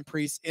be Ryan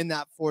Preece in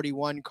that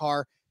 41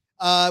 car.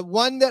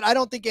 One that I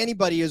don't think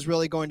anybody is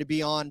really going to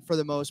be on for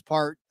the most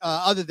part,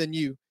 other than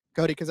you,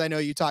 Cody, because I know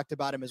you talked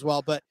about him as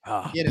well. But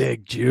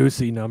big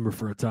juicy number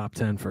for a top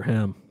 10 for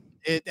him.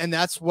 And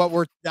that's what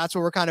we're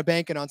kind of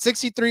banking on.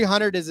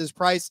 6,300 is his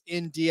price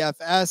in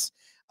DFS.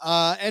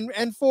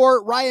 And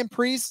for Ryan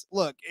Preece,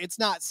 look, it's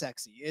not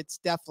sexy. It's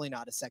definitely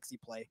not a sexy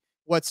play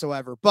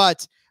whatsoever,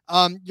 but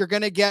you're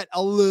going to get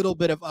a little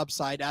bit of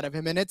upside out of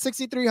him. And at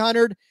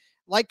 6,300,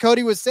 like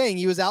Cody was saying,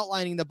 he was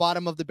outlining the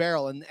bottom of the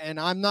barrel, and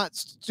I'm not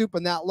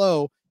stooping that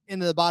low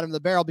into the bottom of the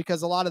barrel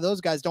because a lot of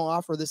those guys don't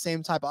offer the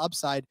same type of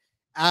upside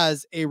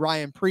as a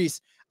Ryan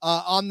Preece.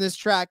 On this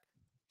track,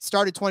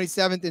 started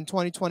 27th in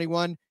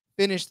 2021,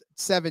 finished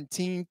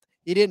 17th.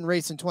 He didn't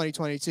race in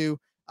 2022,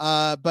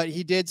 but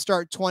he did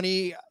start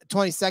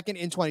 22nd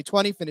in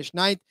 2020, finished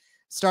 9th.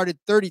 Started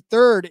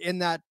 33rd in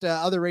that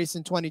other race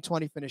in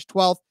 2020, finished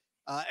 12th.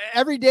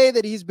 Every day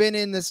that he's been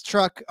in this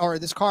truck, or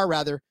this car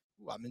rather,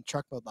 I'm in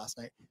truck mode last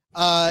night.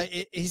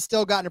 He's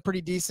still gotten a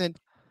pretty decent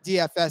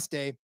DFS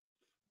day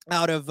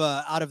out of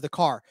the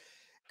car.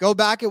 Go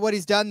back at what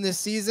he's done this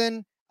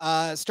season.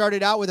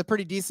 Started out with a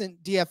pretty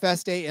decent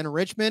DFS day in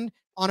Richmond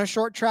on a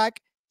short track.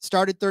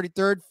 Started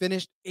 33rd,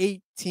 finished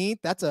 18th.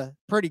 That's a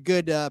pretty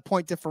good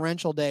point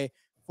differential day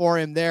for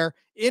him there.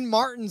 In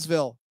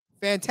Martinsville,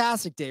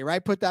 fantastic day,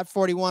 right? Put that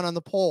 41 on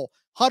the pole.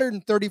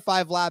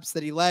 135 laps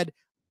that he led.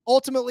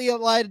 Ultimately, it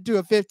led to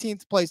a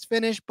 15th place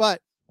finish,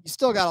 but you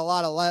still got a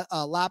lot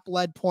of lap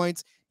led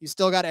points. You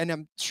still got, and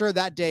I'm sure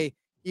that day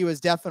he was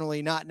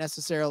definitely not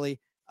necessarily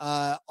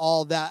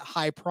all that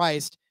high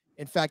priced.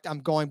 In fact, I'm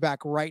going back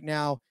right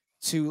now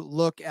to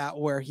look at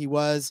where he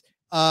was.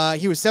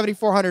 He was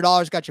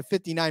 $7,400, got you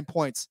 59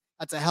 points.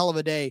 That's a hell of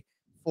a day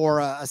for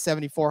a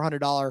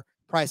 $7,400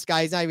 price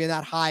guy. He's not even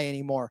that high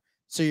anymore.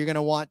 So you're going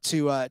to want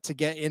to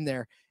get in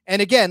there.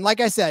 And again, like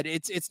I said,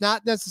 it's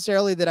not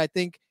necessarily that I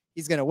think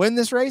he's going to win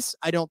this race.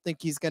 I don't think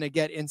he's going to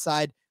get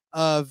inside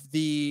of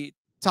the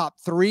top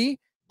 3,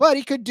 but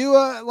he could do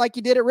like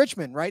he did at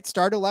Richmond, right?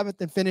 Start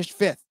 11th and finish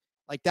 5th.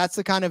 Like that's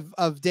the kind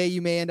of day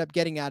you may end up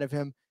getting out of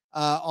him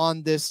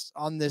on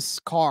this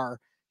car.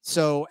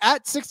 So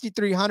at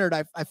 6,300,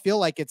 I feel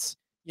like it's,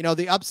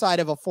 the upside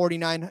of a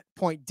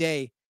 49-point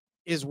day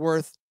is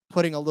worth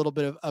putting a little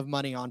bit of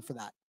money on for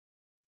that.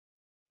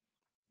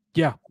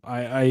 Yeah,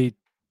 I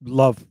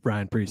love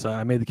Ryan Preece.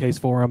 I made the case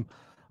for him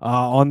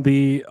on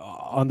the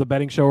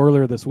betting show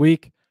earlier this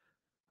week.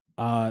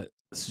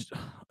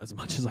 As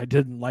much as I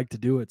didn't like to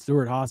do it,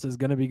 Stuart Haas is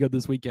going to be good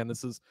this weekend.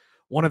 This is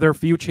one of their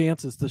few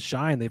chances to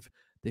shine.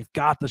 They've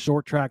got the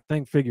short track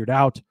thing figured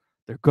out.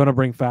 They're going to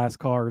bring fast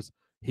cars.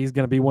 He's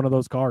going to be one of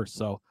those cars.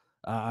 So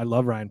I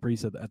love Ryan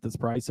Preece at this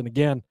price. And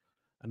again,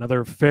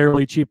 another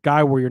fairly cheap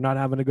guy where you're not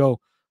having to go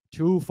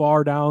too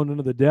far down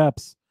into the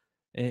depths,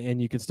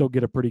 and you can still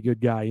get a pretty good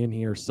guy in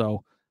here.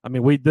 So I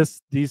mean,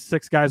 these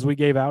 6 guys we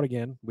gave out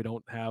again. We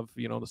don't have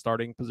the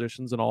starting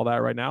positions and all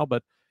that right now,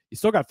 but you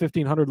still got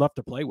 1,500 left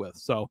to play with.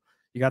 So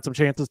you got some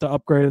chances to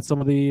upgrade at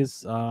some of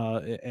these.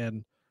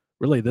 And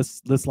really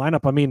this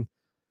lineup, I mean,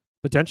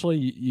 potentially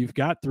you've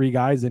got 3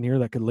 guys in here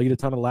that could lead a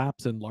ton of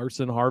laps in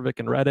Larson, Harvick,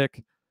 and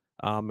Reddick.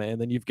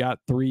 And then you've got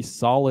 3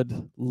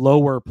 solid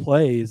lower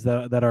plays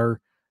that are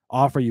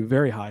offer you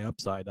very high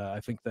upside. I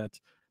think that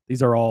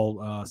these are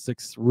all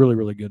 6 really,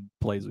 really good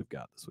plays we've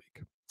got this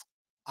week.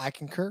 I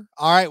concur.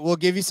 All right, we'll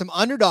give you some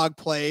underdog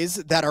plays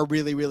that are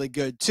really, really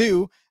good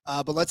too.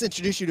 But let's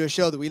introduce you to a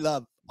show that we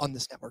love on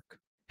this network.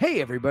 Hey,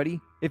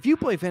 everybody. If you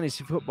play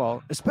fantasy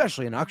football,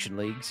 especially in auction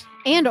leagues,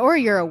 or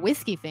you're a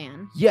whiskey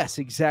fan. Yes,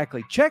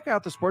 exactly. Check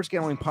out the Sports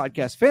Gambling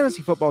Podcast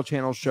Fantasy Football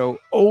Channel show,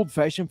 Old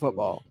Fashioned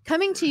Football.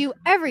 Coming to you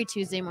every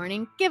Tuesday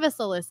morning, give us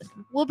a listen.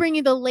 We'll bring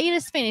you the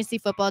latest fantasy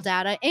football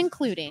data,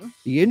 including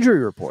the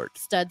injury report,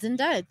 studs and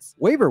duds,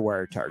 waiver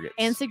wire targets,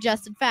 and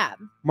suggested fab.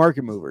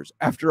 Market movers.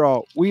 After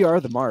all, we are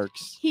the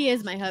Marks. He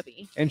is my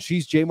hubby. And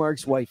she's J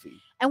Mark's wifey.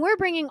 And we're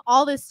bringing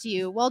all this to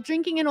you while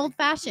drinking an old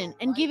fashioned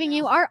and giving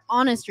you our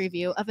honest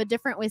review of a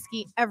different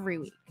whiskey every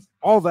week.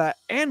 All that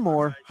and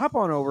more. Hop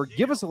on over,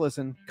 give us a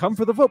listen, come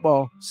for the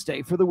football,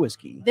 stay for the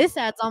whiskey. This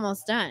ad's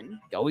almost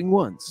done. Going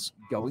once,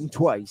 going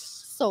twice.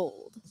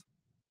 Sold.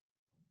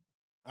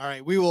 All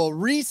right, we will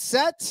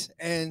reset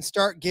and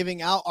start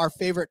giving out our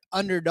favorite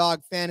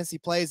Underdog fantasy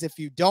plays. If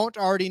you don't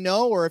already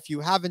know, or if you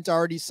haven't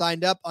already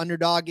signed up,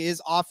 Underdog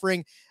is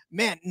offering,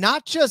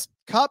 not just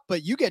Cup,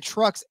 but you get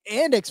trucks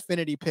and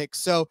Xfinity picks.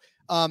 So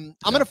I'm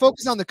going to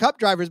focus on the Cup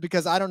drivers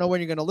because I don't know when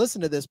you're going to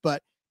listen to this,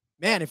 but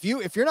man, if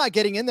you're not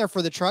getting in there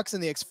for the trucks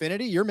and the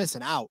Xfinity, you're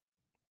missing out.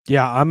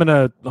 Yeah, I'm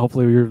gonna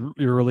hopefully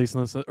you're releasing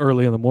this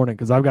early in the morning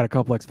because I've got a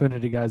couple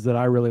Xfinity guys that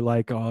I really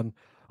like on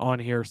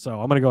here. So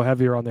I'm gonna go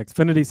heavier on the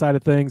Xfinity side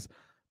of things.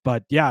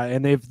 But yeah,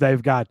 and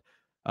they've got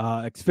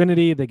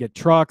Xfinity, they get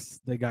trucks,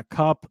 they got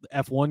Cup,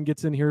 F1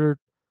 gets in here.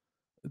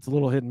 It's a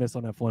little hit and miss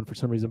on F1 for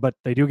some reason, but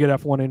they do get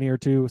F1 in here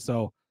too.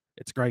 So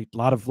it's great. A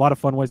lot of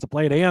fun ways to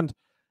play it. And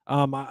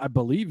I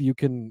believe you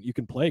can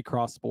play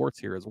cross sports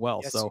here as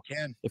well. Yes, so you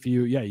can. if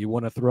you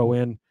want to throw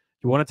in,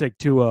 you want to take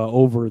Tua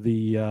over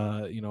the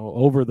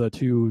over the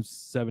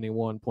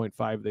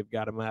 271.5 they've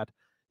got him at,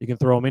 you can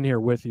throw him in here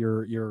with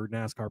your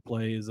NASCAR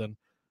plays, and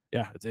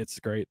yeah, it's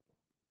great.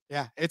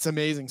 Yeah, it's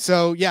amazing.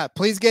 So yeah,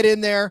 please get in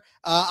there.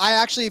 I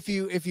actually,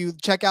 if you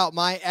check out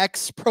my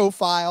X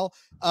profile,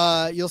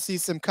 you'll see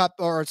some Cup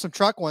or some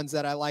truck ones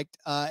that I liked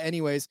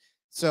anyways.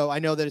 So I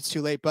know that it's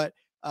too late, but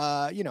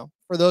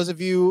for those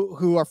of you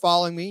who are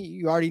following me,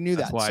 you already knew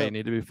that. That's why you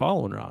need to be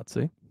following Rod,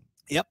 see?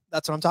 Yep,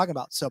 that's what I'm talking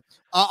about. So,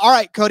 all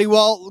right, Cody,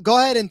 well, go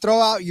ahead and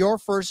throw out your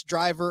first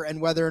driver and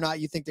whether or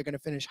not you think they're going to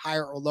finish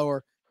higher or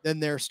lower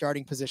than their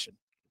starting position.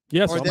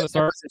 Yes, I'm going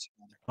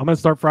to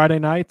start Friday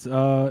night in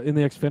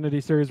the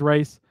Xfinity Series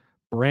race.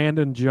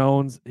 Brandon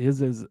Jones,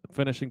 his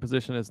finishing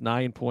position is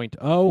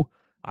 9.0.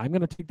 I'm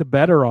going to take the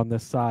better on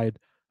this side.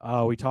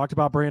 We talked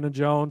about Brandon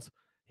Jones.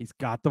 He's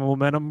got the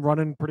momentum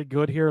running pretty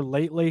good here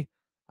lately.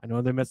 I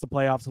know they missed the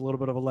playoffs, a little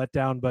bit of a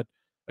letdown, but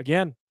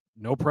again,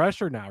 no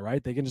pressure now,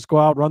 right? They can just go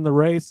out, run the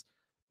race.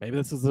 Maybe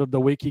this is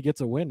the week he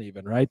gets a win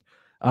even, right?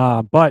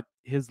 But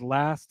his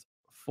last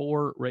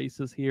 4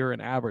 races here, an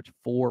average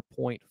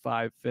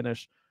 4.5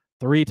 finish,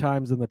 3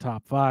 times in the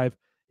top 5.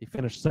 He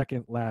finished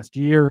second last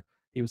year.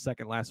 He was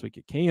second last week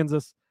at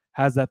Kansas,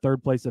 has that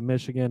 3rd place in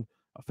Michigan,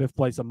 a 5th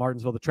place at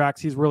Martinsville. The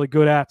tracks he's really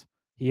good at.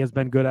 He has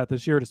been good at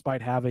this year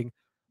despite having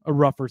a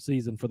rougher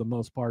season for the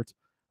most part.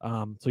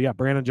 So yeah,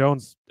 Brandon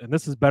Jones, and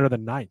this is better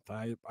than 9th.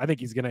 I think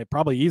he's going to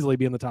probably easily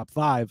be in the top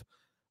 5.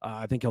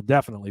 I think he'll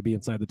definitely be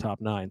inside the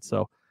top 9.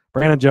 So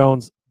Brandon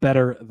Jones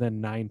better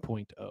than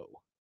 9.0.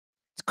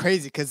 It's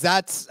crazy because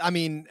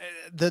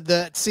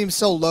the seems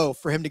so low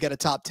for him to get a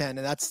top 10,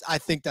 and I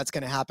think that's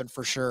going to happen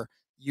for sure.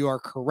 You are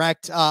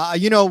correct.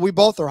 We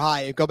both are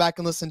high. Go back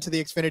and listen to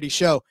the Xfinity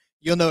show.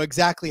 You'll know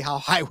exactly how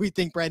high we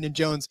think Brandon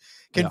Jones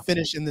can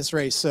finish in this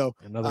race. So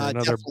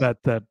another bet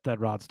that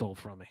Rod stole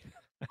from me.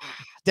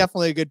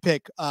 Definitely a good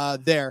pick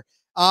there.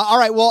 All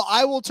right. Well,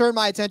 I will turn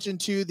my attention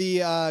to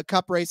the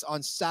Cup race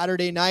on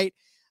Saturday night.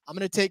 I'm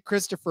going to take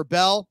Christopher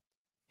Bell.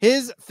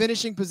 His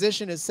finishing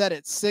position is set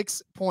at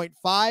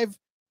 6.5.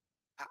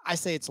 I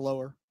say it's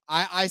lower.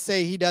 I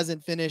say he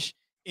doesn't finish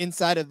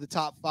inside of the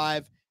top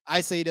 5.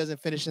 I say he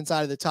doesn't finish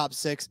inside of the top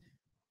 6.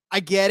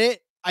 I get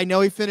it. I know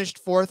he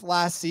finished 4th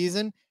last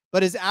season,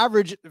 but his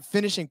average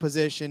finishing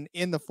position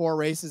in the 4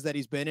 races that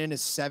he's been in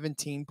is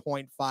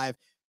 17.5.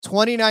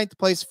 29th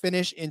place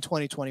finish in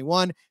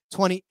 2021,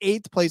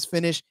 28th place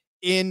finish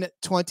in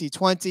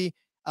 2020.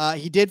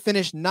 He did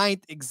finish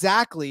 9th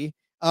exactly,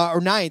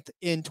 or 9th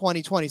in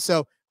 2020.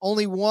 So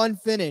only one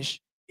finish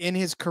in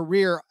his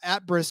career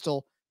at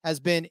Bristol has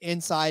been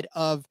inside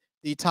of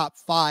the top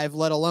 5,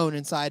 let alone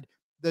inside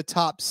the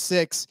top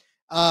 6.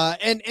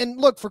 And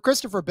look, for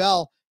Christopher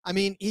Bell, I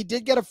mean, he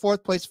did get a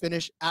 4th place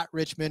finish at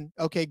Richmond.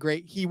 Okay,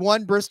 great. He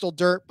won Bristol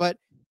Dirt, but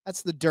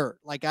that's the dirt.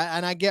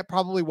 I get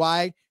probably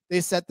why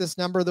they set this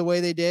number the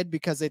way they did,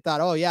 because they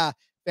thought, oh yeah,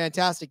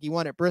 fantastic, he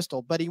won at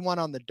Bristol, but he won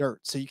on the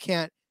dirt, so you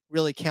can't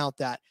really count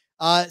that.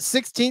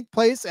 16th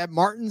place at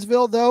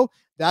Martinsville, though,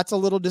 that's a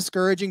little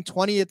discouraging.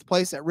 20th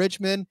place at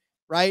Richmond,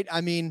 right?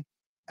 I mean,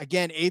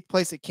 again, 8th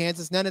place at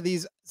Kansas. None of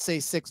these say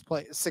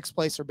 6th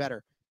place or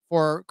better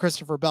for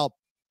Christopher Bell.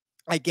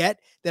 I get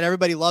that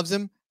everybody loves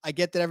him. I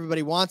get that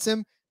everybody wants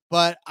him,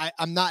 but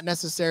I'm not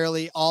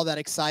necessarily all that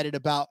excited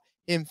about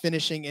him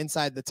finishing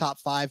inside the top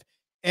 5.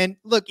 And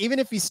look, even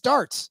if he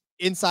starts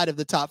inside of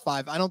the top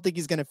 5, I don't think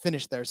he's going to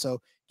finish there.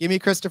 So give me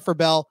Christopher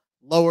Bell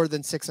lower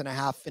than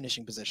 6.5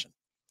 finishing position.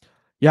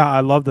 Yeah, I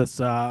love this.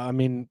 I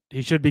mean,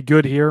 he should be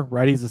good here,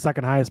 right? He's the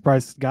second highest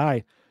priced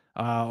guy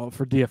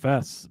for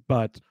DFS,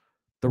 but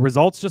the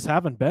results just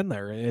haven't been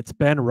there. It's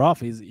been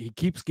rough. He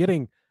keeps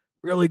getting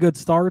really good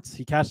starts.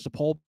 He cashed a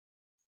pole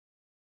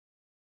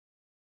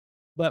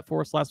bet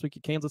for us last week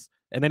at Kansas,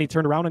 and then he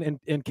turned around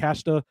and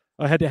cashed a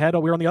head-to-head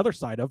we were on the other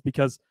side of,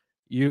 because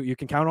you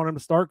can count on him to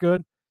start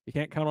good. You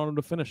can't count on him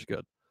to finish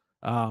good.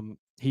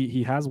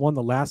 He has won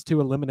the last 2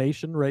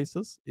 elimination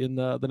races in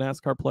the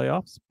NASCAR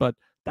playoffs, but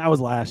that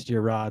was last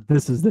year, Rod.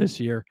 This is this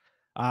year.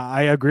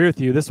 I agree with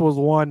you. This was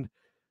one.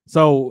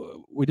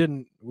 So we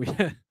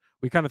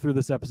kind of threw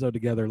this episode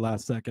together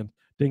last second.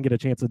 Didn't get a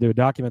chance to do a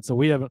document, so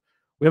we haven't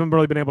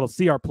really been able to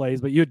see our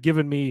plays. But you had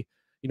given me,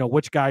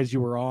 which guys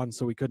you were on,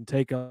 so we couldn't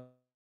take them.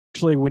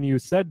 Actually, when you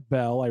said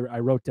Bell, I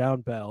wrote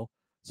down Bell,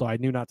 so I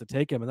knew not to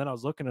take him. And then I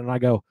was looking and I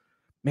go,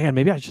 man,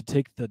 maybe I should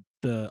take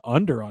the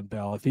under on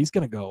Bell. If he's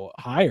going to go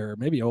higher,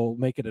 maybe I'll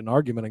make it an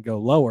argument and go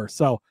lower.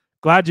 So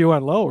glad you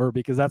went lower,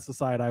 because that's the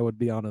side I would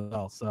be on as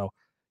well. So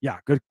yeah,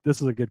 good.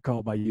 This is a good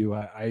call by you.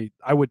 I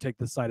would take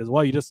this side as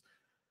well.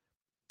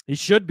 He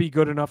should be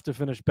good enough to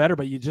finish better,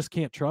 but you just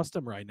can't trust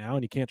him right now,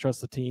 and you can't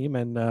trust the team.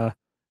 And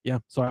yeah,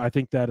 so I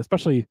think that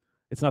especially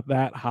it's not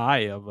that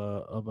high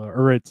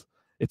or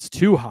it's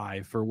too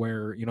high for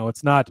where,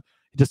 it's not,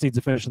 he just needs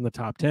to finish in the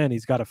top 10.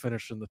 He's got to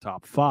finish in the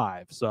top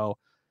 5. So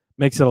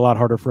makes it a lot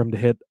harder for him to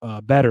hit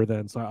better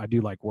than. So I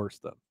do like worse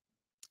than.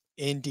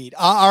 Indeed.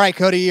 All right,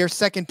 Cody, your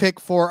second pick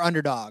for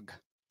Underdog.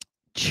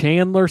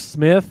 Chandler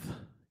Smith.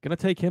 Going to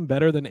take him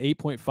better than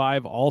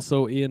 8.5,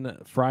 also in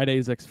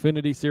Friday's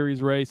Xfinity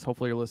Series race.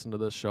 Hopefully you're listening to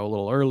this show a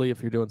little early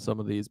if you're doing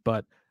some of these,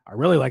 but I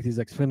really like these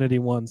Xfinity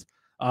ones.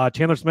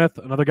 Chandler Smith,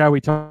 another guy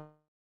we talked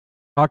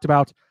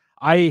about.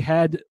 I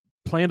had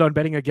planned on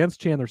betting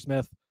against Chandler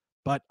Smith,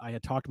 but I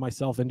had talked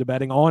myself into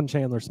betting on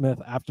Chandler Smith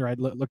after I'd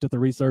looked at the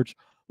research,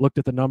 looked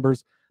at the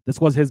numbers.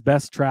 This was his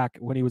best track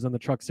when he was in the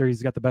Truck Series.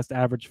 He's got the best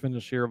average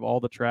finish here of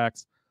all the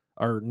tracks.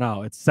 Or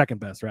no, it's second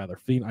best, rather.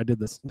 I did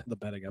this in the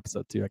betting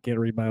episode, too. I can't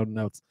read my own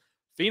notes.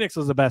 Phoenix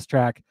was the best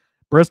track.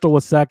 Bristol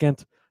was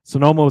second.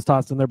 Sonoma was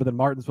tossed in there, but then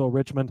Martinsville,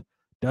 Richmond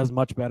does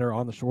much better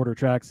on the shorter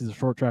tracks. He's a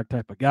short track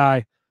type of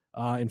guy.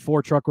 In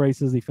 4 truck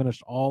races, he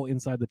finished all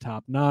inside the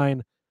top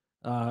 9.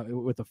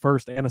 With the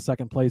first and a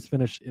second place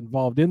finish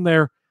involved in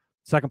there.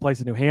 Second place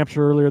in New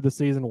Hampshire earlier this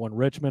season, won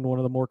Richmond, one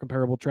of the more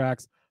comparable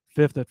tracks.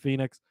 5th at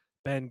Phoenix.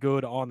 Been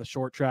good on the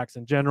short tracks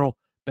in general.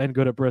 Been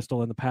good at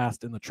Bristol in the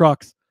past in the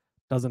trucks.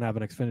 Doesn't have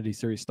an Xfinity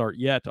Series start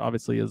yet,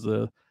 obviously, as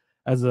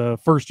a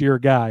first-year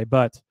guy.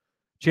 But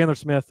Chandler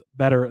Smith,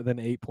 better than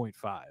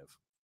 8.5.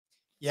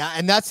 Yeah,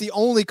 and that's the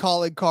only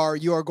calling car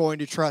you are going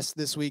to trust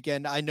this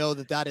weekend. I know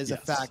that is a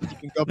fact. You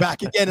can go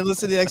back again and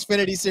listen to the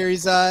Xfinity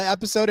Series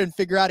episode and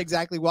figure out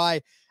exactly why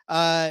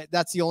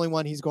that's the only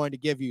one he's going to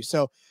give you.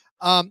 So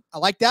I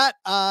like that.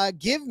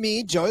 Give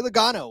me Joey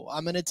Logano.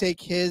 I'm going to take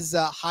his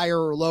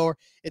higher or lower.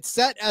 It's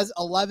set as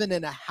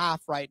 11.5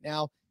 right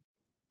now.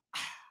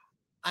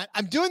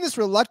 I'm doing this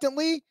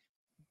reluctantly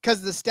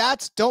because the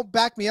stats don't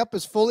back me up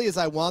as fully as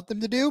I want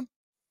them to do.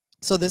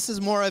 So this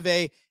is more of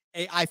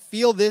I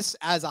feel this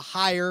as a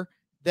higher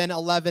than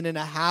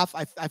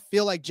 11.5. I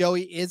feel like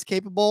Joey is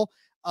capable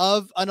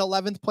of an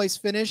 11th place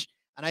finish.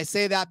 And I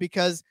say that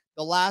because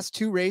the last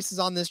 2 races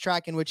on this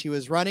track in which he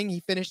was running, he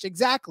finished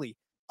exactly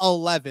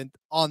 11th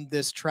on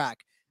this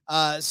track.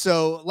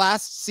 So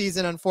last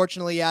season,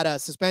 unfortunately, he had a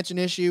suspension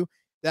issue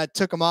that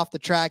took him off the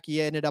track.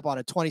 He ended up on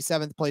a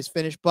 27th place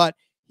finish, but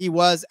he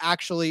was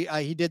actually,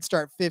 he did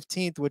start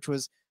 15th, which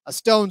was a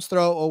stone's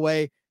throw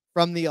away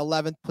from the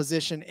 11th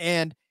position.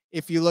 And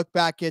if you look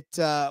back at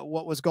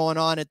what was going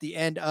on at the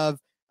end of,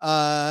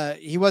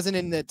 he wasn't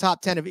in the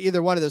top 10 of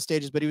either one of those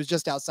stages, but he was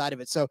just outside of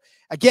it. So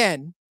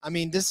again, I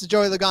mean, this is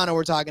Joey Logano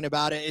we're talking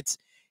about.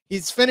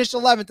 He's finished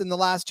 11th in the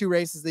last 2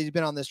 races that he's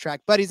been on this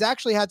track, but he's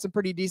actually had some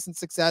pretty decent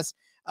success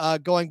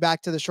going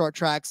back to the short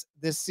tracks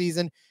this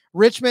season.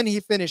 Richmond, he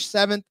finished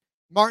 7th.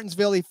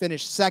 Martinsville, he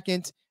finished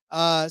 2nd.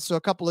 So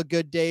a couple of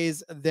good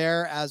days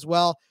there as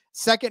well.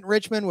 Second,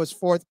 Richmond was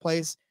 4th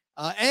place.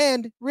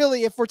 And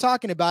really, if we're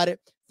talking about it,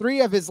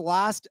 3 of his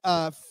last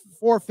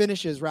 4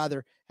 finishes,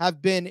 rather,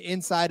 have been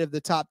inside of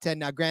the top 10.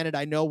 Now, granted,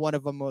 I know one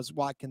of them was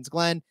Watkins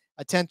Glen,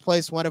 a 10th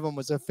place. One of them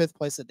was a 5th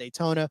place at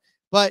Daytona.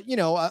 But, you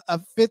know, a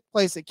 5th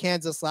place at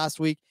Kansas last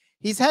week.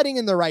 He's heading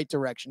in the right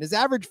direction. His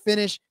average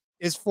finish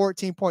is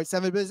 14.7,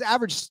 but his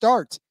average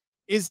start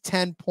is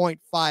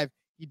 10.5.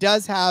 He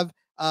does have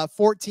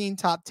 14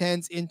 top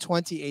 10s in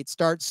 28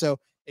 starts. So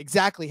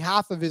exactly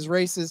half of his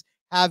races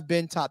have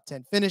been top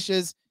 10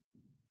 finishes.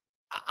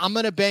 I'm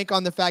going to bank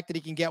on the fact that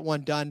he can get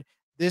one done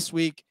this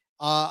week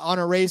on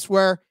a race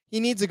where he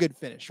needs a good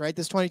finish, right?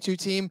 This 22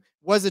 team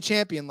was a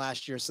champion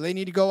last year, so they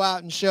need to go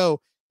out and show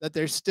that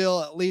they're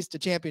still at least a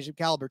championship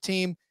caliber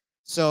team.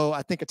 So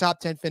I think a top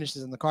 10 finish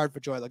is in the card for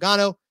Joey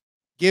Logano.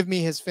 Give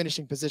me his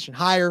finishing position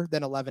higher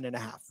than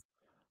 11.5.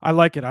 I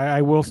like it.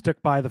 I will stick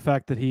by the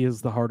fact that he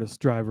is the hardest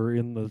driver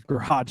in the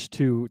garage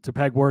to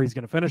peg where he's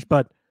going to finish.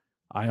 But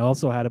I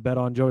also had a bet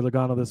on Joey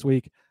Logano this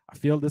week. I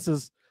feel this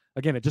is,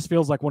 again, it just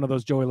feels like one of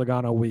those Joey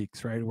Logano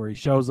weeks, right? Where he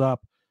shows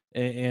up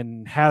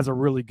and has a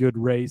really good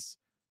race,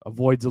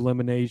 avoids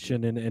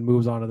elimination, and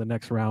moves on to the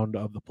next round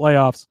of the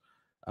playoffs.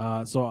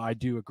 So I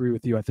do agree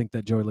with you. I think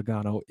that Joey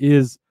Logano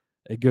is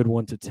a good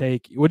one to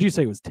take. What did you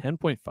say it was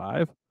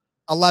 10.5?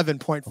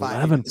 11.5.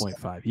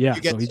 11.5. Yeah.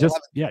 So he just,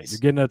 you're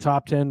getting a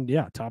top 10,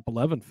 top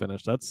 11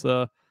 finish. That's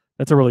a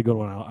really good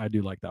one. I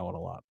do like that one a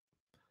lot.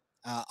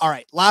 All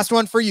right. Last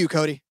one for you,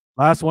 Cody.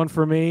 Last one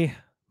for me,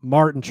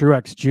 Martin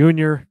Truex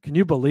Jr. Can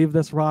you believe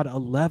this, Rod?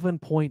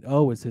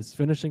 11.0 is his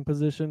finishing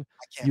position.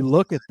 You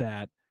look at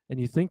that and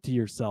you think to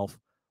yourself,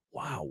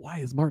 wow, why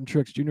is Martin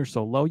Truex Jr.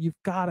 so low? You've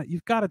got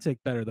to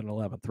take better than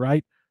 11th,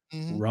 right?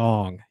 Mm-hmm.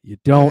 Wrong. You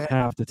don't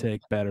have to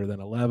take better than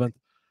 11th.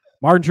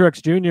 Martin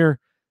Truex Jr.,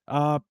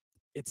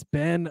 it's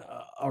been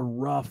a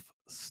rough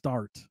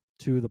start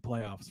to the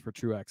playoffs for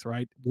Truex,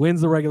 right? Wins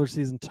the regular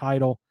season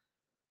title.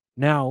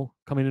 Now,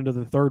 coming into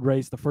the third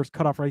race, the first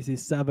cutoff race,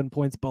 he's 7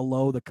 points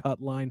below the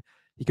cut line.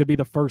 He could be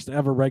the first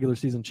ever regular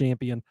season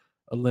champion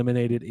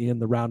eliminated in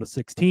the round of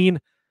 16.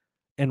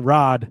 And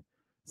Rod,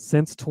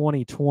 since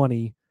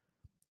 2020,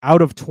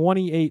 out of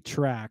 28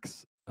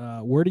 tracks,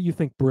 where do you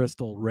think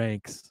Bristol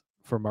ranks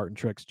for Martin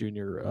Truex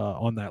Jr.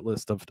 On that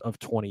list of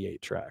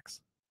 28 tracks?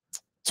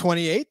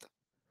 28th?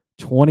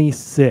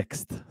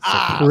 26th.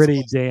 So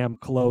pretty damn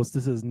close.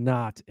 This is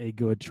not a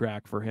good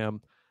track for him.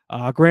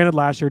 Granted,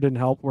 last year didn't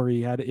help where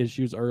he had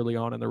issues early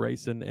on in the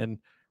race and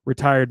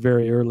retired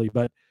very early,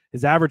 but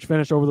his average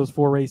finish over those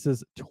 4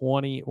 races,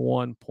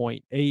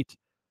 21.8,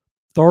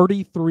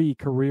 33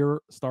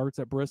 career starts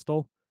at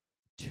Bristol,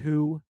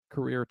 2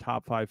 career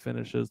top 5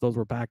 finishes. Those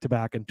were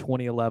back-to-back in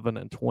 2011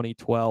 and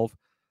 2012.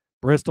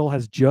 Bristol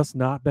has just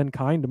not been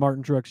kind to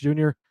Martin Truex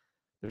Jr.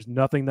 There's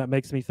nothing that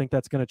makes me think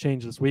that's going to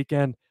change this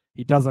weekend.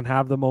 He doesn't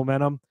have the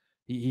momentum.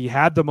 He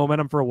had the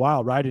momentum for a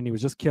while, right? And he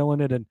was just killing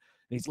it. And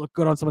he's looked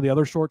good on some of the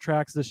other short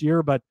tracks this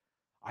year, but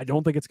I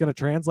don't think it's going to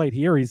translate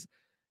here.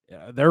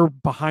 They're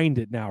behind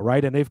it now,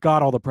 right? And they've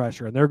got all the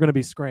pressure, and they're going to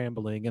be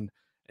scrambling, and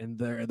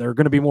they're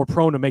going to be more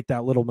prone to make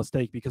that little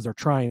mistake because they're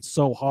trying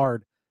so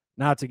hard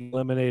not to get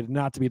eliminated,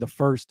 not to be the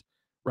first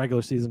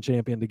regular season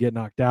champion to get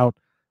knocked out.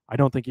 I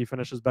don't think he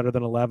finishes better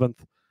than 11th.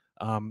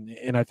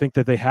 And I think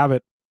that they have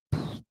it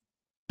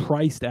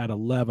priced at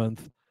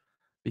 11th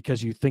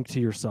because you think to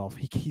yourself,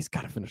 he's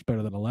got to finish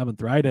better than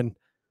 11th, right? And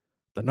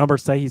the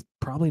numbers say he's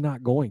probably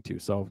not going to.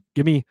 So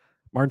give me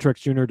Martin Truex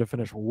Jr. to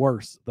finish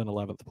worse than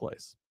 11th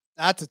place.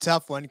 That's a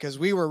tough one because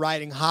we were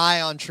riding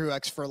high on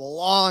Truex for the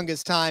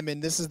longest time,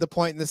 and this is the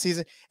point in the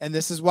season, and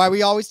this is why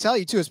we always tell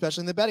you too,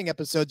 especially in the betting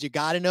episodes, you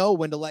got to know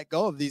when to let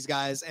go of these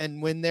guys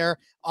and when they're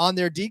on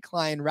their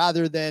decline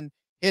rather than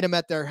hit them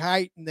at their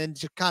height and then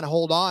just kind of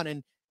hold on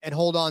and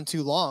hold on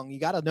too long. You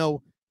got to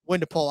know when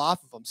to pull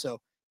off of them. So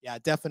yeah,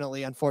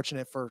 definitely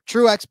unfortunate for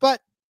Truex,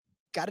 but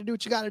got to do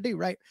what you got to do,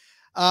 right?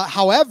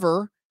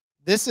 However,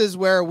 this is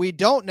where we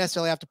don't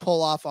necessarily have to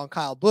pull off on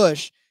Kyle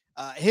Busch.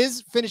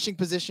 His finishing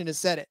position is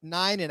set at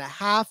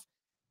 9.5.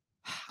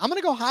 I'm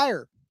going to go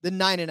higher than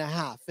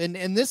 9.5.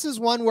 And this is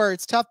one where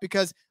it's tough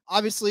because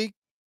obviously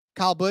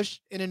Kyle Busch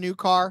in a new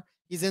car,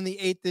 he's in the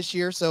 8th this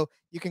year. So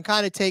you can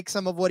kind of take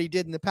some of what he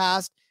did in the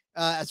past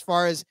as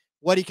far as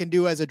what he can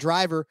do as a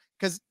driver.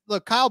 Because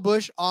look, Kyle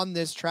Busch on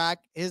this track,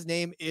 his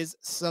name is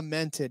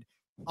cemented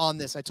on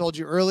this. I told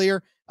you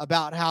earlier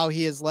about how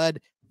he has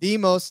led the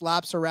most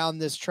laps around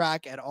this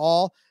track at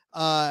all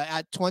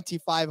at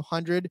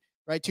 2,500,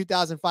 right?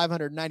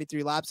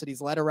 2,593 laps that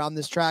he's led around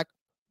this track.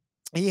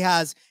 He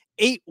has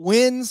 8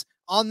 wins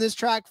on this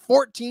track,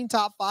 14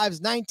 top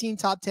 5s, 19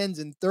 top 10s,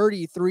 and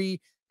 33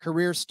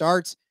 career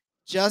starts.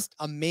 just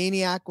a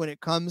maniac when it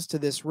comes to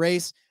this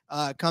race,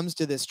 comes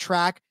to this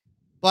track.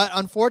 But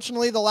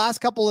unfortunately, the last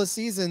couple of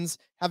seasons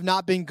have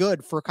not been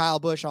good for Kyle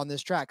Busch on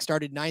this track.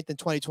 Started 9th in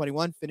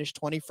 2021, finished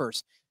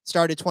 21st.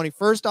 Started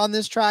 21st on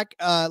this track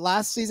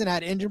last season,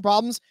 had engine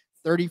problems,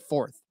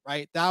 34th,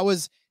 right? That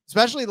was,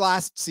 especially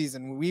last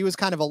season, we was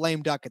kind of a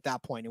lame duck at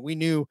that point, and we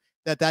knew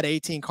that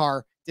 18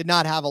 car did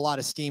not have a lot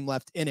of steam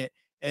left in it,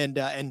 and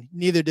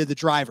neither did the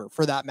driver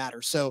for that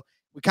matter. So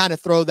we kind of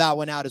throw that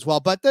one out as well.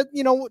 But the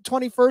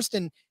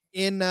 21st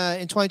in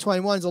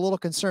 2021 is a little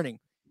concerning.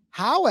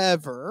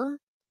 However,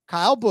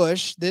 Kyle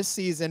Busch this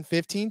season,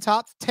 15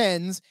 top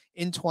 10s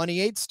in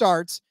 28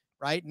 starts,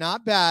 right?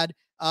 Not bad.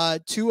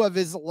 2 of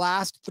his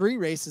last 3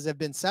 races have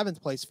been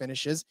 7th place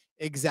finishes.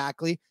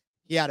 Exactly.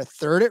 He had a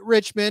 3rd at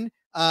Richmond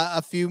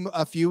a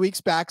few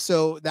weeks back.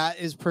 So that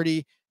is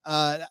pretty,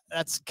 what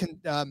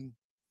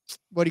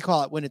do you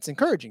call it when it's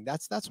encouraging?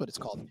 That's what it's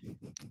called.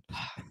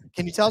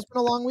 Can you tell it's been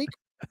a long week?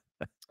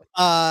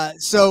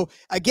 So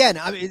again,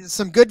 I mean,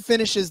 some good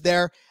finishes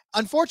there.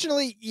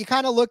 Unfortunately, you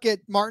kind of look at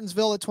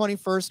Martinsville, a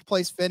 21st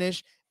place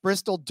finish,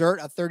 Bristol Dirt,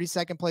 a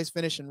 32nd place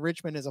finish, and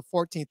Richmond is a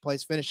 14th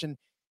place finish, and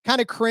kind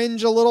of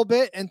cringe a little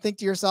bit and think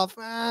to yourself,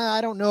 I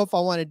don't know if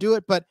I want to do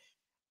it, but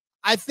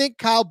I think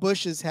Kyle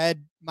Busch's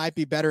head might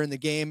be better in the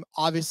game.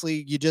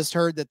 Obviously, you just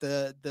heard that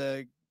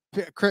the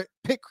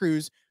pit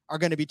crews are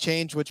going to be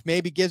changed, which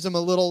maybe gives him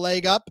a little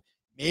leg up,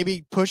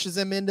 maybe pushes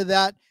him into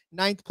that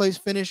 9th place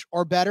finish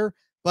or better,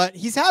 but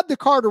he's had the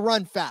car to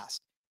run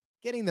fast.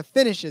 Getting the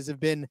finishes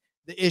have been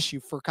the issue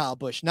for Kyle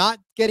Busch, not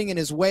getting in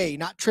his way,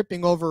 not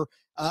tripping over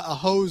a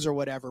hose or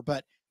whatever.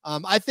 But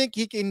I think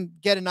he can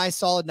get a nice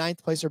solid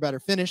 9th place or better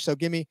finish. So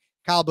give me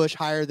Kyle Busch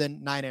higher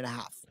than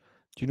 9.5.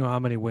 Do you know how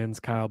many wins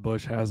Kyle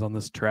Busch has on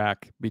this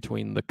track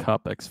between the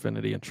Cup,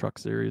 Xfinity, and Truck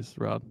Series,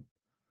 Rod?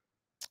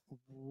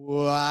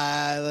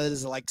 What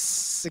is it, like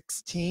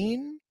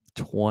 16?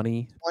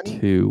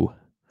 22.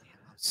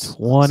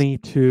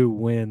 22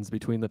 wins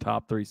between the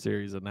top 3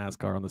 series of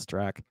NASCAR on this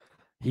track.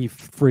 He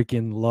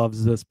freaking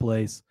loves this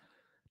place.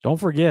 Don't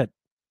forget,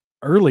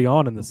 early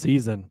on in the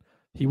season,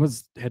 he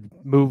had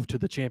moved to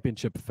the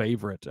championship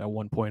favorite at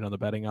one point on the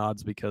betting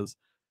odds because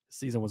the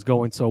season was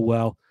going so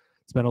well.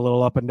 It's been a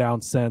little up and down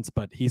since,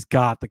 but he's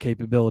got the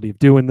capability of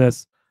doing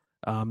this.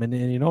 And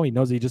he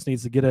knows he just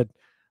needs to get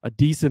a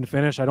decent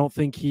finish. I don't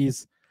think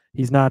he's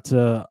under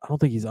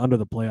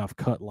the playoff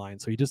cut line.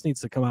 So he just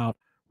needs to come out,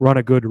 run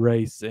a good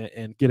race,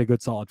 and get a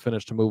good solid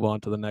finish to move on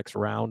to the next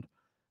round.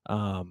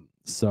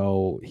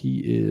 So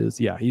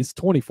he's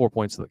 24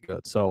 points to the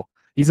good. So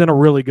he's in a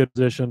really good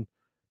position.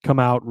 Come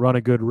out, run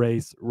a good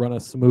race, run a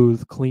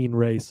smooth, clean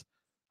race,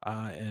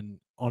 and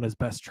on his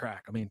best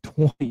track. I mean,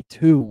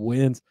 22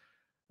 wins.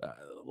 A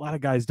lot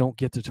of guys don't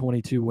get to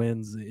 22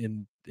 wins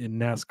in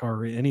NASCAR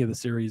or any of the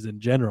series in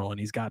general, and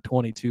he's got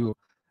 22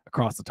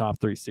 across the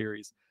top 3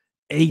 series.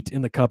 8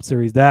 in the Cup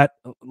Series. That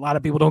a lot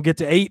of people don't get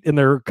to 8 in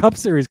their Cup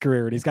Series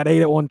career, and he's got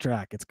 8 at one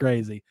track. It's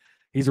crazy.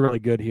 He's really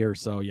good here.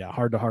 So yeah,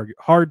 hard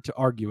to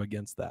argue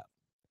against that.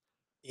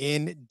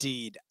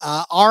 Indeed.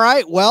 All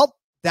right. Well,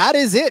 that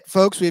is it,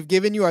 folks. We've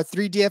given you our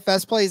 3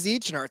 DFS plays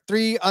each and our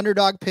 3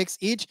 underdog picks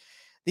each.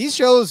 These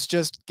shows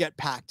just get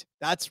packed.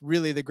 That's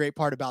really the great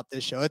part about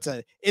this show.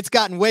 It's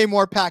gotten way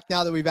more packed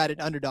now that we've added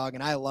underdog,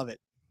 and I love it.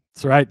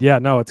 That's right. Yeah,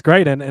 no, it's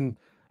great. And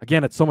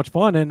again, it's so much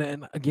fun.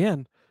 And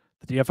again,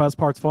 the DFS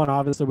part's fun.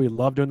 Obviously, we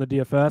love doing the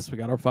DFS. We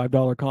got our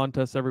 $5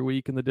 contest every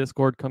week in the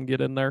Discord. Come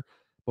get in there.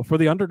 But for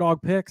the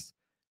underdog picks,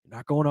 you're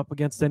not going up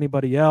against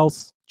anybody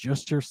else,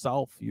 just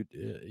yourself.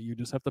 You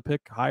just have to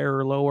pick higher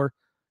or lower,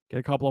 get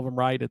a couple of them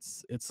right.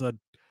 It's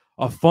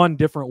a fun,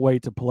 different way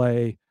to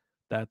play.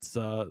 That's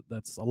a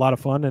lot of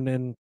fun.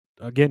 And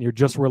again, you're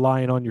just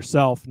relying on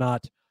yourself,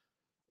 not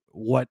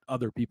what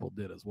other people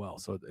did as well.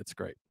 So it's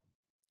great.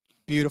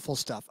 Beautiful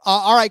stuff.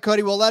 All right,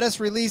 Cody, well, let us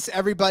release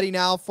everybody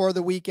now for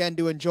the weekend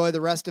to enjoy the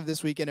rest of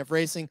this weekend of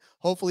racing.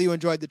 Hopefully you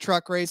enjoyed the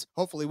truck race.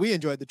 Hopefully we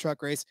enjoyed the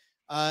truck race.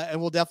 And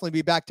we'll definitely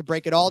be back to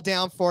break it all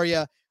down for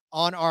you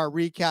on our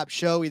recap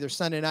show, either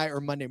Sunday night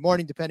or Monday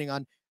morning, depending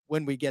on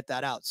when we get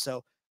that out.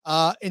 So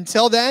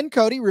until then,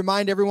 Cody,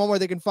 remind everyone where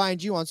they can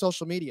find you on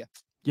social media.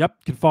 Yep.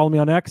 You can follow me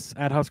on X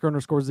at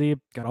Husker_Zeeb.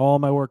 Got all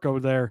my work over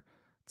there.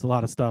 It's a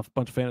lot of stuff,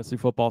 bunch of fantasy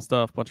football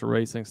stuff, bunch of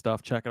racing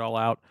stuff. Check it all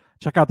out.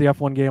 Check out the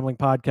F1 Gambling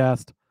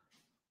Podcast.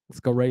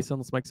 Let's go racing.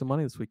 Let's make some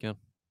money this weekend.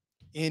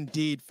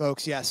 Indeed,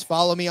 folks. Yes.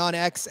 Follow me on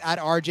X at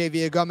RJ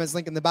Villagomez.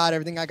 Link in the bio.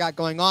 Everything I got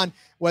going on,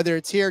 whether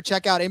it's here,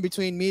 check out In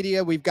Between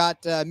Media. We've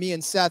got me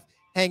and Seth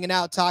hanging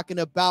out talking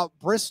about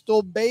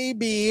Bristol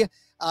Baby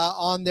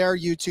on their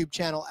YouTube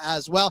channel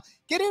as well.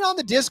 Get in on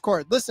the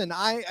Discord. Listen,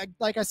 I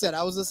like I said,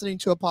 I was listening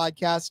to a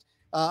podcast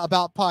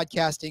about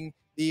podcasting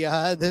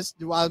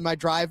while my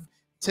drive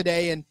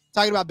today and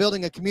talking about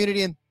building a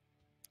community. And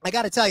I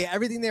got to tell you,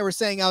 everything they were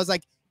saying, I was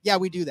like, yeah,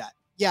 we do that.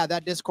 Yeah,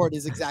 that Discord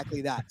is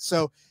exactly that.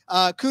 So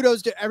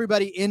kudos to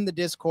everybody in the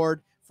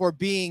Discord for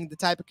being the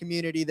type of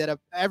community that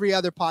every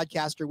other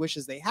podcaster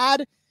wishes they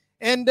had.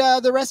 And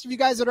the rest of you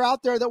guys that are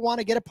out there that want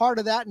to get a part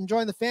of that and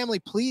join the family,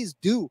 please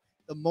do.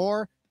 The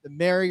more, the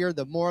merrier,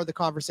 the more the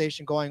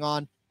conversation going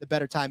on, the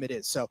better time it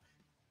is. So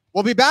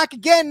we'll be back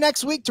again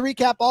next week to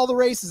recap all the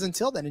races.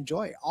 Until then,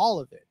 enjoy all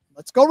of it.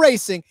 Let's go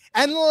racing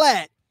and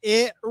let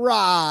it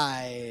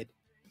ride.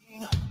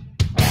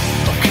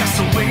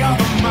 Cast away all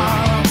the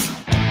miles.